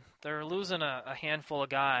Sherrod. They're losing a handful of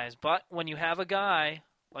guys. But when you have a guy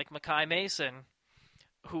like Makai Mason,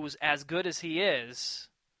 who's as good as he is,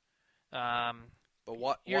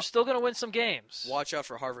 you're still going to win some games. Watch out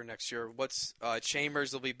for Harvard next year.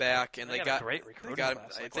 Chambers will be back, and they got a great recruiting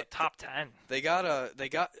class. Top 10.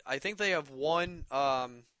 I think they have one,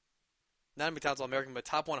 not McDonald's All-American, but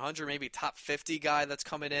top 100, maybe top 50 guy that's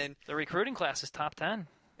coming in. The recruiting class is top 10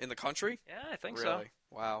 in the country. Yeah, I think really?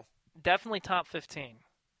 So. Wow. Definitely top 15.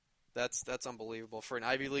 That's unbelievable for an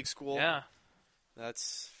Ivy League school. Yeah.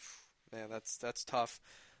 That's tough.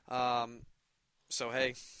 So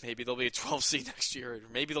hey, maybe they'll be a 12 seed next year, or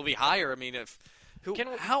maybe they'll be higher. I mean,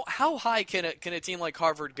 how high can a team like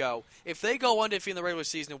Harvard go? If they go undefeated in the regular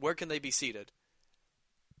season, where can they be seated?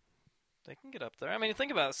 They can get up there. I mean,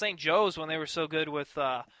 think about it. St. Joe's when they were so good with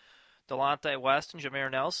Delonte West and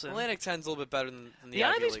Jameer Nelson. Atlantic 10's a little bit better than the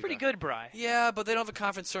Ivy Ivy League's League. Pretty good, Bri. Yeah, but they don't have a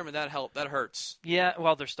conference tournament. That hurts. Yeah,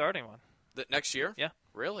 well, they're starting one. Next year? Yeah.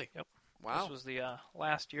 Really? Yep. Wow. This was the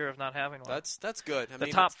last year of not having one. That's good.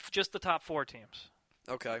 Just the top 4 teams.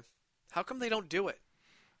 Okay. How come they don't do it?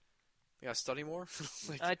 You gotta study more?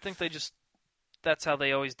 I think that's how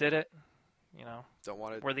they always did it. Don't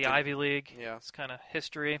want to. We're the Ivy League. Yeah. It's kind of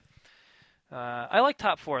history. I like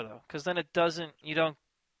top 4 though, because then you don't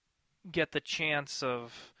get the chance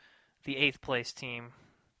of the 8th place team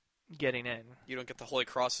getting in. You don't get the Holy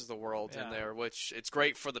Crosses of the world in there, which it's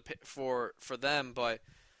great for them, but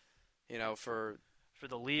for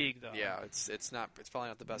the league though. Yeah, it's probably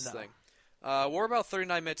not the best thing. We're about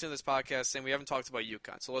 39 minutes into this podcast, and we haven't talked about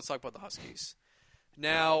UConn, so let's talk about the Huskies.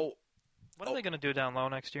 Now, what are they going to do down low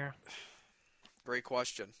next year? Great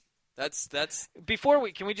question. That's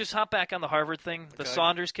Can we just hop back on the Harvard thing? The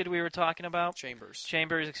Saunders kid we were talking about? Chambers,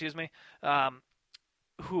 excuse me.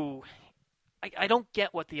 Who I don't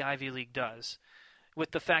get what the Ivy League does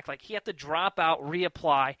with the fact he had to drop out,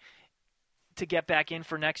 reapply to get back in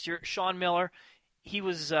for next year. Sean Miller, he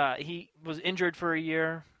was injured for a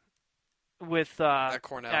year. with at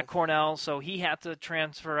Cornell. So he had to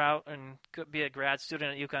transfer out and be a grad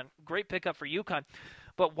student at UConn. Great pickup for UConn.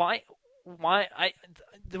 But why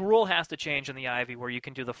the rule has to change in the Ivy where you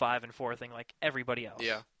can do the 5 and 4 thing like everybody else.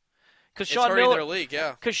 Yeah. Because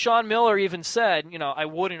Sean Miller even said, I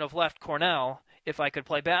wouldn't have left Cornell if I could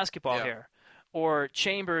play basketball here. Or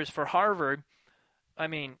Chambers for Harvard. I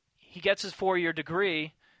mean, he gets his 4-year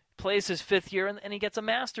degree, plays his 5th year, and he gets a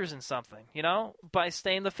master's in something, by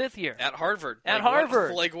staying the 5th year. At Harvard.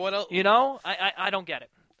 Harvard. What else? I don't get it.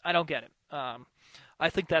 I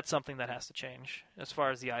think that's something that has to change as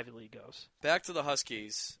far as the Ivy League goes. Back to the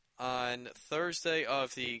Huskies. On Thursday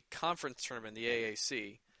of the conference tournament, the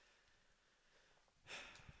AAC,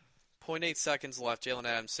 0.8 seconds left, Jalen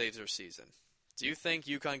Adams saves their season. Do you think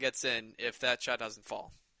UConn gets in if that shot doesn't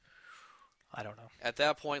fall? I don't know. At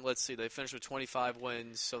that point, let's see. They finished with 25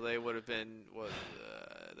 wins, so they would have been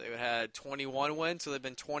they would have had 21 wins, so they've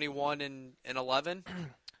been 21 and 11.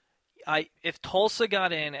 If Tulsa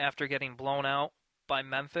got in after getting blown out by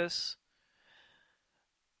Memphis,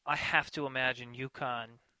 I have to imagine UConn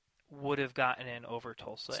would have gotten in over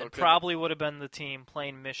Tulsa, and probably would have been the team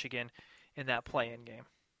playing Michigan in that play-in game.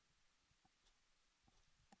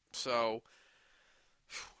 So,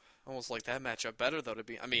 almost like that matchup better though.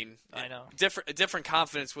 I know different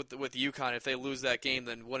confidence with UConn if they lose that game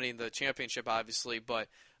than winning the championship, obviously. But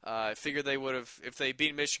I figure they would have, if they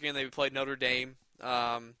beat Michigan, they would play Notre Dame.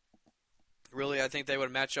 Really, I think they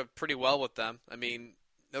would match up pretty well with them. I mean,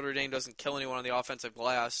 Notre Dame doesn't kill anyone on the offensive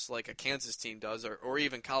glass like a Kansas team does, or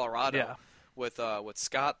even Colorado with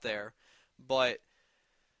Scott there. But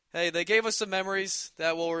hey, they gave us some memories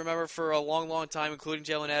that we'll remember for a long, long time, including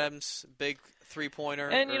Jalen Adams' big three-pointer.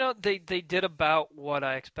 And, they did about what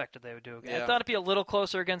I expected they would do. I thought it'd be a little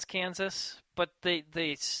closer against Kansas, but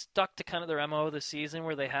they stuck to kind of their MO this season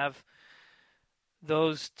where they have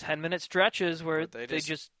those 10-minute stretches where they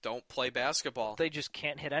just don't play basketball. They just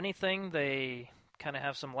can't hit anything. They kind of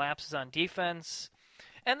have some lapses on defense.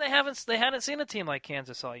 And they hadn't seen a team like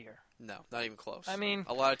Kansas all year. No, not even close. I mean,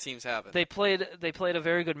 a lot of teams haven't. They played a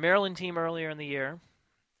very good Maryland team earlier in the year.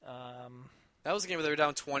 That was a game where they were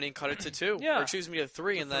down 20 and cut it to 2. Yeah. Or to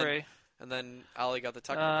 3, and then Ali got the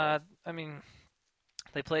technical. I mean,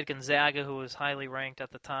 they played Gonzaga, who was highly ranked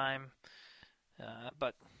at the time.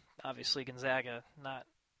 But obviously Gonzaga not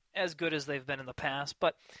as good as they've been in the past.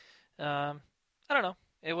 But I don't know.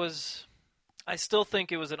 I still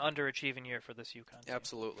think it was an underachieving year for this UConn team.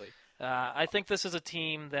 Absolutely. I think this is a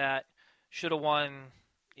team that should have won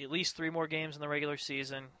at least 3 more games in the regular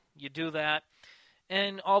season. You do that,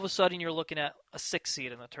 and all of a sudden you're looking at a 6th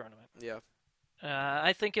seed in the tournament. Yeah.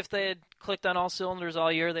 I think if they had clicked on all cylinders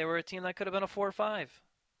all year, they were a team that could have been a 4 or 5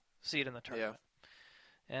 seed in the tournament.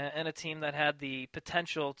 Yeah. And a team that had the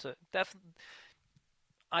potential to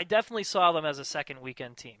I definitely saw them as a second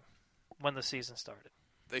weekend team when the season started.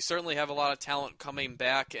 They certainly have a lot of talent coming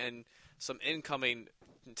back and some incoming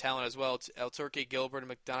talent as well. El-Turkey Gilbert, a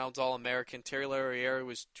McDonald's All-American. Terry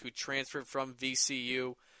Larriere who transferred from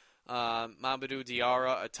VCU. Mamadou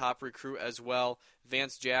Diarra, a top recruit as well.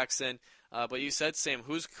 Vance Jackson. But you said, Sam,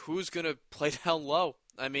 who's going to play down low?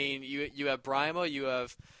 I mean, you have Brima, you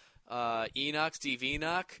have Steve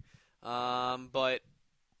Enoch, but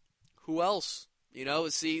who else?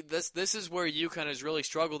 See, this is where UConn has really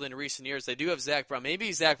struggled in recent years. They do have Zach Brown.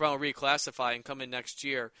 Maybe Zach Brown will reclassify and come in next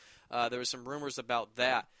year. There were some rumors about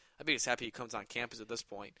that. I'd be just happy he comes on campus at this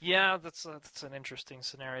point. Yeah, that's an interesting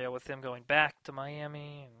scenario with him going back to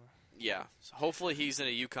Miami. Yeah, so hopefully he's in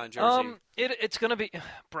a UConn jersey. It's going to be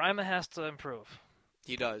 – Brima has to improve.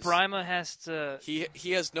 He does. Brima has to –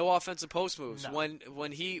 He has no offensive post moves. No.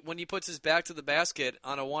 When he puts his back to the basket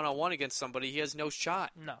on a one-on-one against somebody, he has no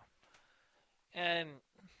shot. No. And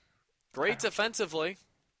great defensively.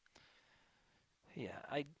 Yeah,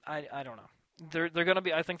 I don't know. They're going to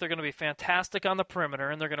be. I think they're going to be fantastic on the perimeter,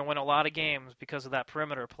 and they're going to win a lot of games because of that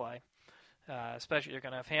perimeter play. Especially, you're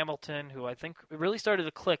going to have Hamilton, who I think really started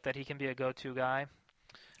to click that he can be a go-to guy.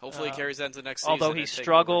 Hopefully, he carries that into next season. Although he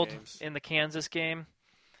struggled in the Kansas game,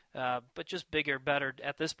 but just bigger, better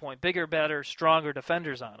at this point. Bigger, better, stronger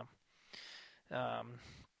defenders on him.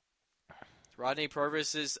 Rodney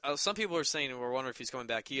Purvis is. Some people are saying we're wondering if he's coming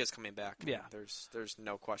back. He is coming back. Yeah, there's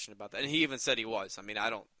no question about that. And he even said he was. I mean,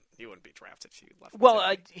 he wouldn't be drafted if he left.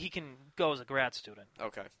 Well, he can go as a grad student.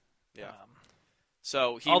 Okay. Yeah.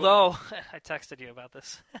 Although I texted you about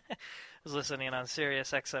this, I was listening on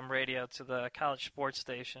Sirius XM radio to the college sports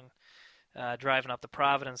station, driving up to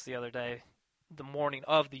Providence the other day, the morning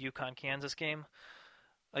of the UConn-Kansas game.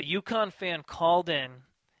 A UConn fan called in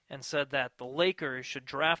and said that the Lakers should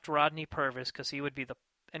draft Rodney Purvis because he would be the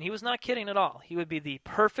and he was not kidding at all, he would be the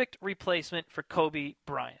perfect replacement for Kobe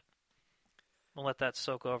Bryant. We'll let that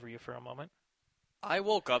soak over you for a moment. I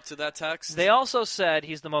woke up to that text. They also said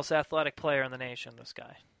he's the most athletic player in the nation, this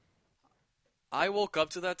guy. I woke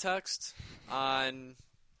up to that text on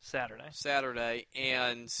Saturday,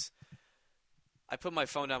 and I put my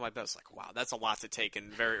phone down my bed. I was like, wow, that's a lot to take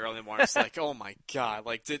in very early in the morning. It's like, oh my God.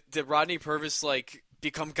 Like, did Rodney Purvis, like,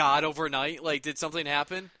 become God overnight? Like, did something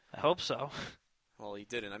happen? I hope so. Well, he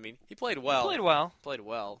didn't. I mean, he played well. Played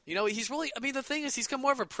well. You know, he's really – I mean, the thing is he's come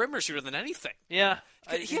more of a perimeter shooter than anything. Yeah.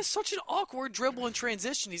 He has such an awkward dribble in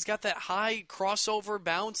transition. He's got that high crossover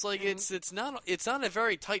bounce. Like, it's not a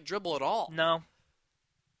very tight dribble at all. No.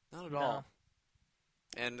 Not at all.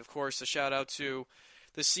 And, of course, a shout-out to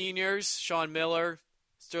the seniors, Sean Miller,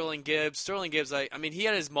 Sterling Gibbs. Sterling Gibbs, I mean, he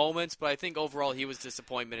had his moments, but I think overall he was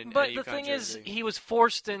disappointment in But UConn the thing jersey. is, he was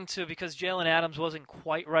forced into, because Jalen Adams wasn't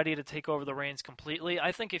quite ready to take over the reins completely.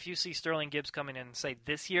 I think if you see Sterling Gibbs coming in, say,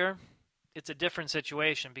 this year, it's a different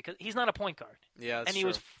situation because he's not a point guard. Yeah, that's And he true.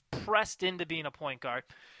 was pressed into being a point guard,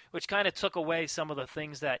 which kind of took away some of the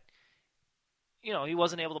things that, you know, he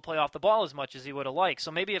wasn't able to play off the ball as much as he would have liked.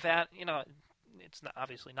 So maybe if, you know, it's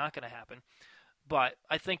obviously not going to happen. But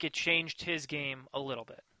I think it changed his game a little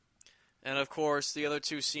bit. And, of course, the other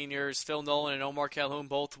two seniors, Phil Nolan and Omar Calhoun,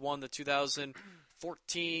 both won the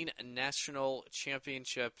 2014 National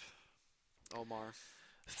Championship. Omar.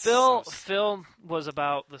 Phil was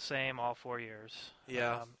about the same all 4 years.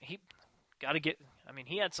 Yeah. He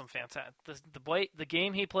had some fantastic the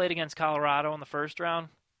game he played against Colorado in the first round.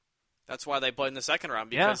 That's why they played in the second round,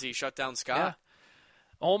 because he shut down Scott. Yeah.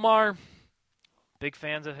 Omar, big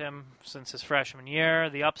fans of him since his freshman year,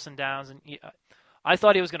 the ups and downs. And I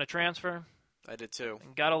thought he was going to transfer. I did too.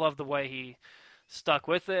 And gotta love the way he stuck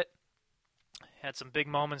with it. Had some big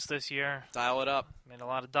moments this year. Dial it up. Made a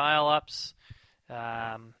lot of dial-ups.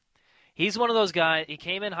 He's one of those guys. He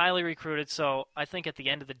came in highly recruited, so I think at the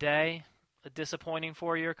end of the day, a disappointing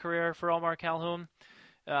 4-year career for Omar Calhoun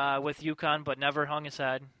with UConn, but never hung his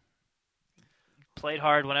head. Played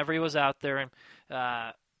hard whenever he was out there. And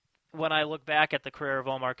when I look back at the career of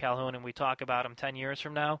Omar Calhoun and we talk about him 10 years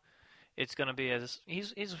from now, it's going to be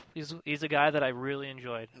he's a guy that I really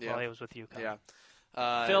enjoyed while he was with UConn. Yeah.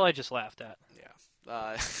 Phil, I just laughed at.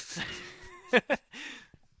 Yeah.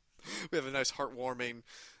 We have a nice heartwarming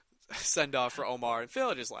send-off for Omar, and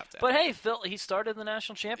Phil just laughed at. But hey, Phil, he started the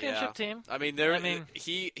national championship team. I mean,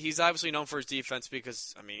 he's obviously known for his defense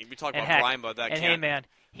because, I mean, we talk about Brian, but that and hey, man,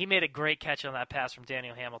 he made a great catch on that pass from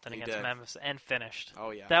Daniel Hamilton against Memphis and finished.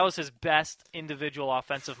 Oh, yeah. That was his best individual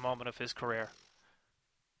offensive moment of his career.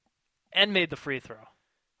 And made the free throw.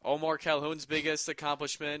 Omar Calhoun's biggest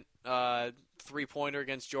accomplishment, three-pointer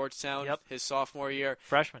against Georgetown his sophomore year.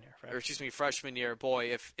 Freshman year.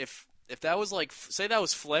 Boy, if that was like, say that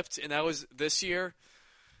was flipped and that was this year,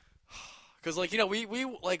 because like, you know,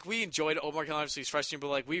 we enjoyed Omar Calhoun his freshman year, but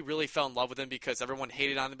like we really fell in love with him because everyone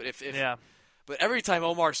hated on him. But but every time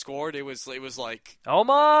Omar scored, it was like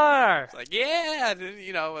Omar, like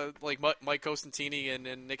you know, like Mike Costantini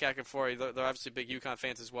and Nick Akinfori, they're obviously big UConn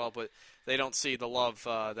fans as well, but they don't see the love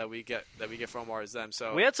that we get from Omar as them.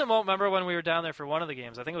 So we had some. Remember when we were down there for one of the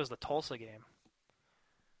games? I think it was the Tulsa game.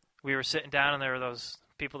 We were sitting down, and there were those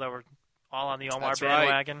people that were all on the Omar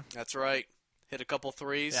bandwagon. Right. That's right. Hit a couple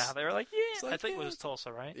threes. Yeah, they were like, I think it was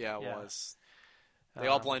Tulsa, right? Yeah, it was. They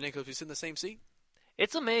all blended because we sit in the same seat.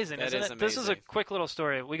 It's amazing, isn't it? Amazing. This is a quick little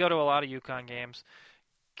story. We go to a lot of UConn games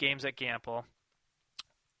at Gampel.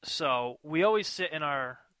 So we always sit in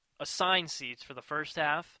our assigned seats for the first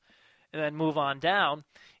half and then move on down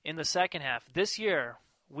in the second half. This year,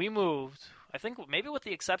 we moved, I think maybe with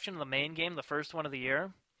the exception of the main game, the first one of the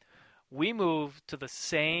year, we moved to the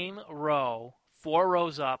same row, 4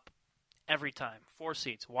 rows up every time. 4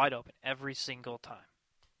 seats, wide open, every single time.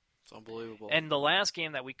 It's unbelievable. And the last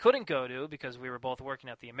game that we couldn't go to because we were both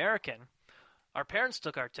working at the American, our parents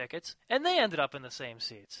took our tickets, and they ended up in the same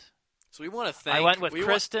seats. So we want to thank... I went with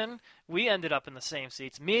Kristen. We ended up in the same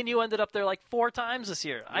seats. Me and you ended up there like 4 times this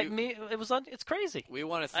year. It's crazy. We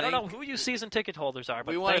want to thank... I don't know who you season ticket holders are,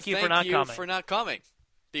 but thank you for not coming.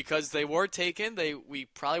 Because they were taken. We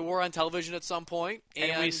probably were on television at some point.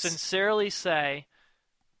 And we sincerely say,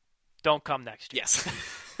 don't come next year. Yes.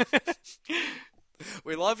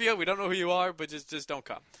 We love you. We don't know who you are, but just don't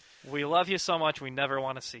come. We love you so much, we never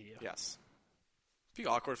want to see you. Yes. It'd be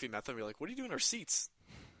awkward if we met them and be like, what are you doing in our seats?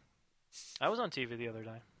 I was on TV the other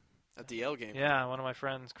day. At the Yale game? Yeah, one of my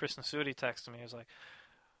friends, Chris Nasuti, texted me. He was like,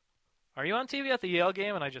 are you on TV at the Yale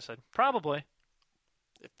game? And I just said, probably.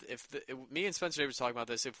 Me and Spencer Davis were talking about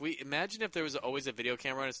this. If we imagine if there was always a video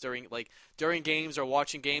camera and it's during games or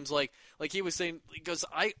watching games, like he was saying, because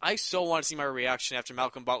I so want to see my reaction after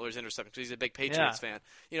Malcolm Butler's interception because he's a big Patriots fan.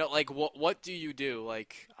 Like what do you do?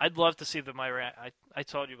 Like I'd love to see I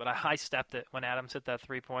told you, but I high stepped it when Adams hit that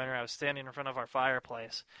 3-pointer. I was standing in front of our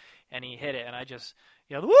fireplace, and he hit it, and I just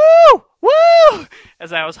yelled "Woo! Woo!"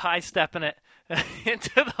 as I was high stepping it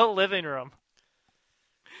into the living room.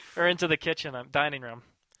 Or into the kitchen, dining room.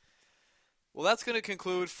 Well, that's going to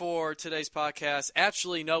conclude for today's podcast.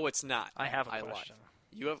 Actually, no, it's not. I have a question.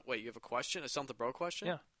 You have a question? A Something Bro question?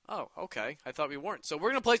 Yeah. Oh, okay. I thought we weren't. So we're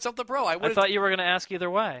going to play Something Bro. I thought you were going to ask either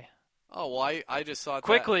way. Oh, well, I just thought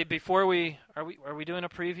quickly before we are we doing a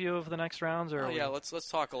preview of the next rounds or? Yeah, let's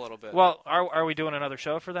talk a little bit. Well, are we doing another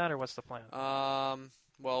show for that or what's the plan?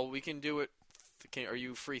 Well, we can do it. Are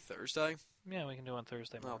you free Thursday? Yeah, we can do it on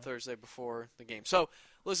Thursday morning. No, Thursday before the game. So,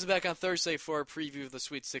 listen back on Thursday for a preview of the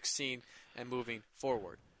Sweet 16 and moving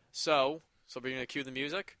forward. So we're going to cue the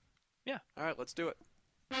music? Yeah. All right, let's do it.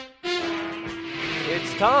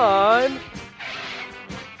 It's time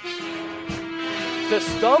to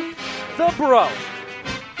stump the bro.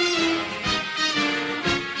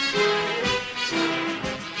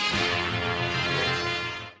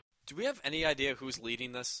 Do we have any idea who's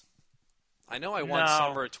leading this? I know I won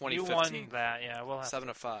summer of 2015. You won that, yeah. We'll have 7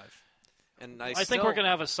 of 5. And I think we're going to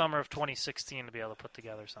have a summer of 2016 to be able to put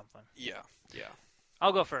together something. Yeah.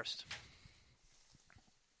 I'll go first.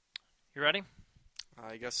 You ready?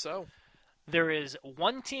 I guess so. There is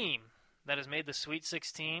one team that has made the Sweet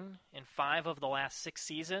 16 in 5 of the last 6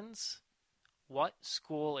 seasons. What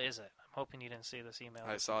school is it? I'm hoping you didn't see this email.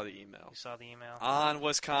 I saw the email. You saw the email? On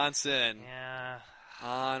Wisconsin. Yeah.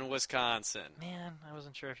 On Wisconsin. Man, I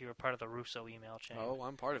wasn't sure if you were part of the Russo email chain. Oh,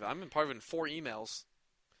 I'm part of it. I'm part of it in 4 emails.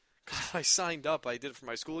 Because I signed up, I did it for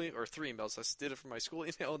my school or 3 emails. I did it for my school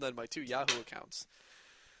email and then my 2 Yahoo accounts.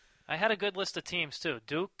 I had a good list of teams, too.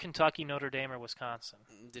 Duke, Kentucky, Notre Dame, or Wisconsin.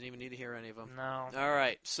 Didn't even need to hear any of them. No. All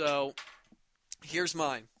right, so here's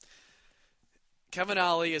mine. Kevin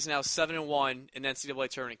Ollie is now 7-1 in NCAA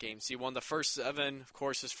tournament games. He won the first 7. Of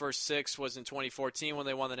course, his first 6 was in 2014 when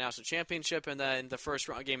they won the national championship, and then the first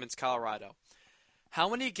round game in Colorado. How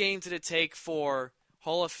many games did it take for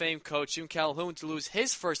Hall of Fame coach Jim Calhoun to lose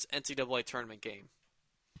his first NCAA tournament game?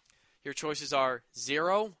 Your choices are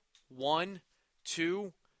 0, 1,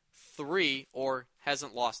 2, 3, or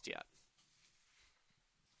hasn't lost yet.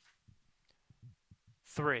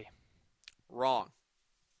 3. Wrong.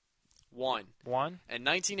 1. In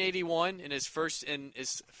 1981, in his first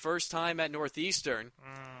time at Northeastern,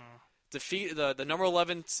 the number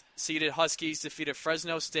 11 seeded Huskies defeated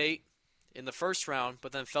Fresno State in the first round,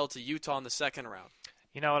 but then fell to Utah in the second round.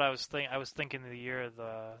 You know what I was thinking? I was thinking the year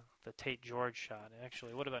the Tate George shot.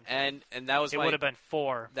 Actually, it would have been. And that was. It would have been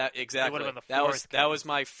 4. That exactly. It would have been the fourth. That was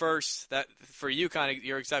my first. That for UConn,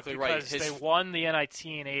 you're exactly right. Because they won the NIT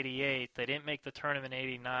in '88. They didn't make the tournament in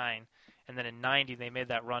 '89. And then in 90, they made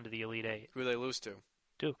that run to the Elite Eight. Who did they lose to?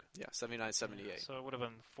 Duke. Yeah, 79-78. Yeah, so it would have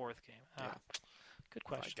been the 4th game. Yeah. Good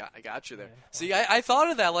question. I got you there. Yeah, well. See, I thought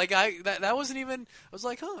of that. Like that wasn't even. I was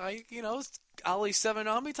like, Ollie 7.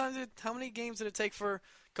 How many games did it take for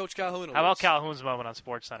Coach Calhoun to lose? How about Calhoun's moment on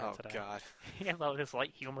SportsCenter today? Oh God. He had this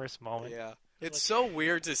light humorous moment. Yeah. It's so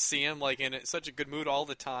weird to see him like in such a good mood all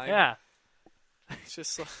the time. Yeah. It's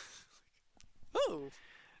just like, oh.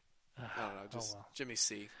 I don't know, just Jimmy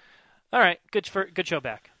C. All right, good show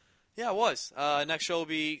back. Yeah, it was. Next show will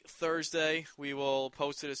be Thursday. We will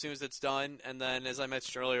post it as soon as it's done, and then, as I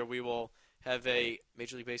mentioned earlier, we will have a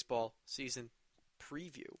Major League Baseball season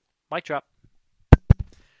preview. Mic drop.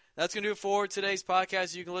 That's going to do it for today's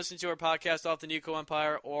podcast. You can listen to our podcast off the Nico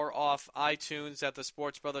Empire or off iTunes at the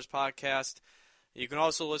Sports Brothers Podcast. You can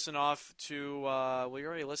also listen off to, you're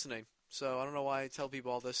already listening, so I don't know why I tell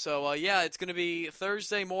people all this. So, it's going to be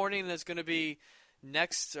Thursday morning, and it's going to be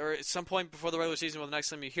next, or at some point before the regular season, the next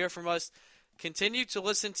time you hear from us. Continue to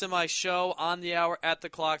listen to my show on the hour at the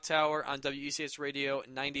Clock Tower on WECS Radio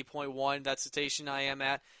 90.1. That's the station I am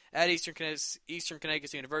at Eastern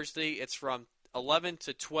Connecticut University. It's from 11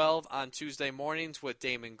 to 12 on Tuesday mornings with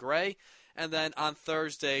Damon Gray, and then on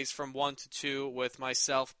Thursdays from 1 to 2 with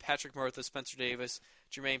myself, Patrick Murtha, Spencer Davis,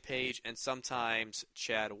 Jermaine Page, and sometimes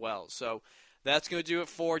Chad Wells. So that's going to do it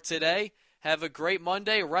for today. Have a great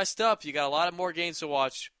Monday. Rest up. You got a lot of more games to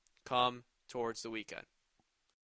watch come towards the weekend.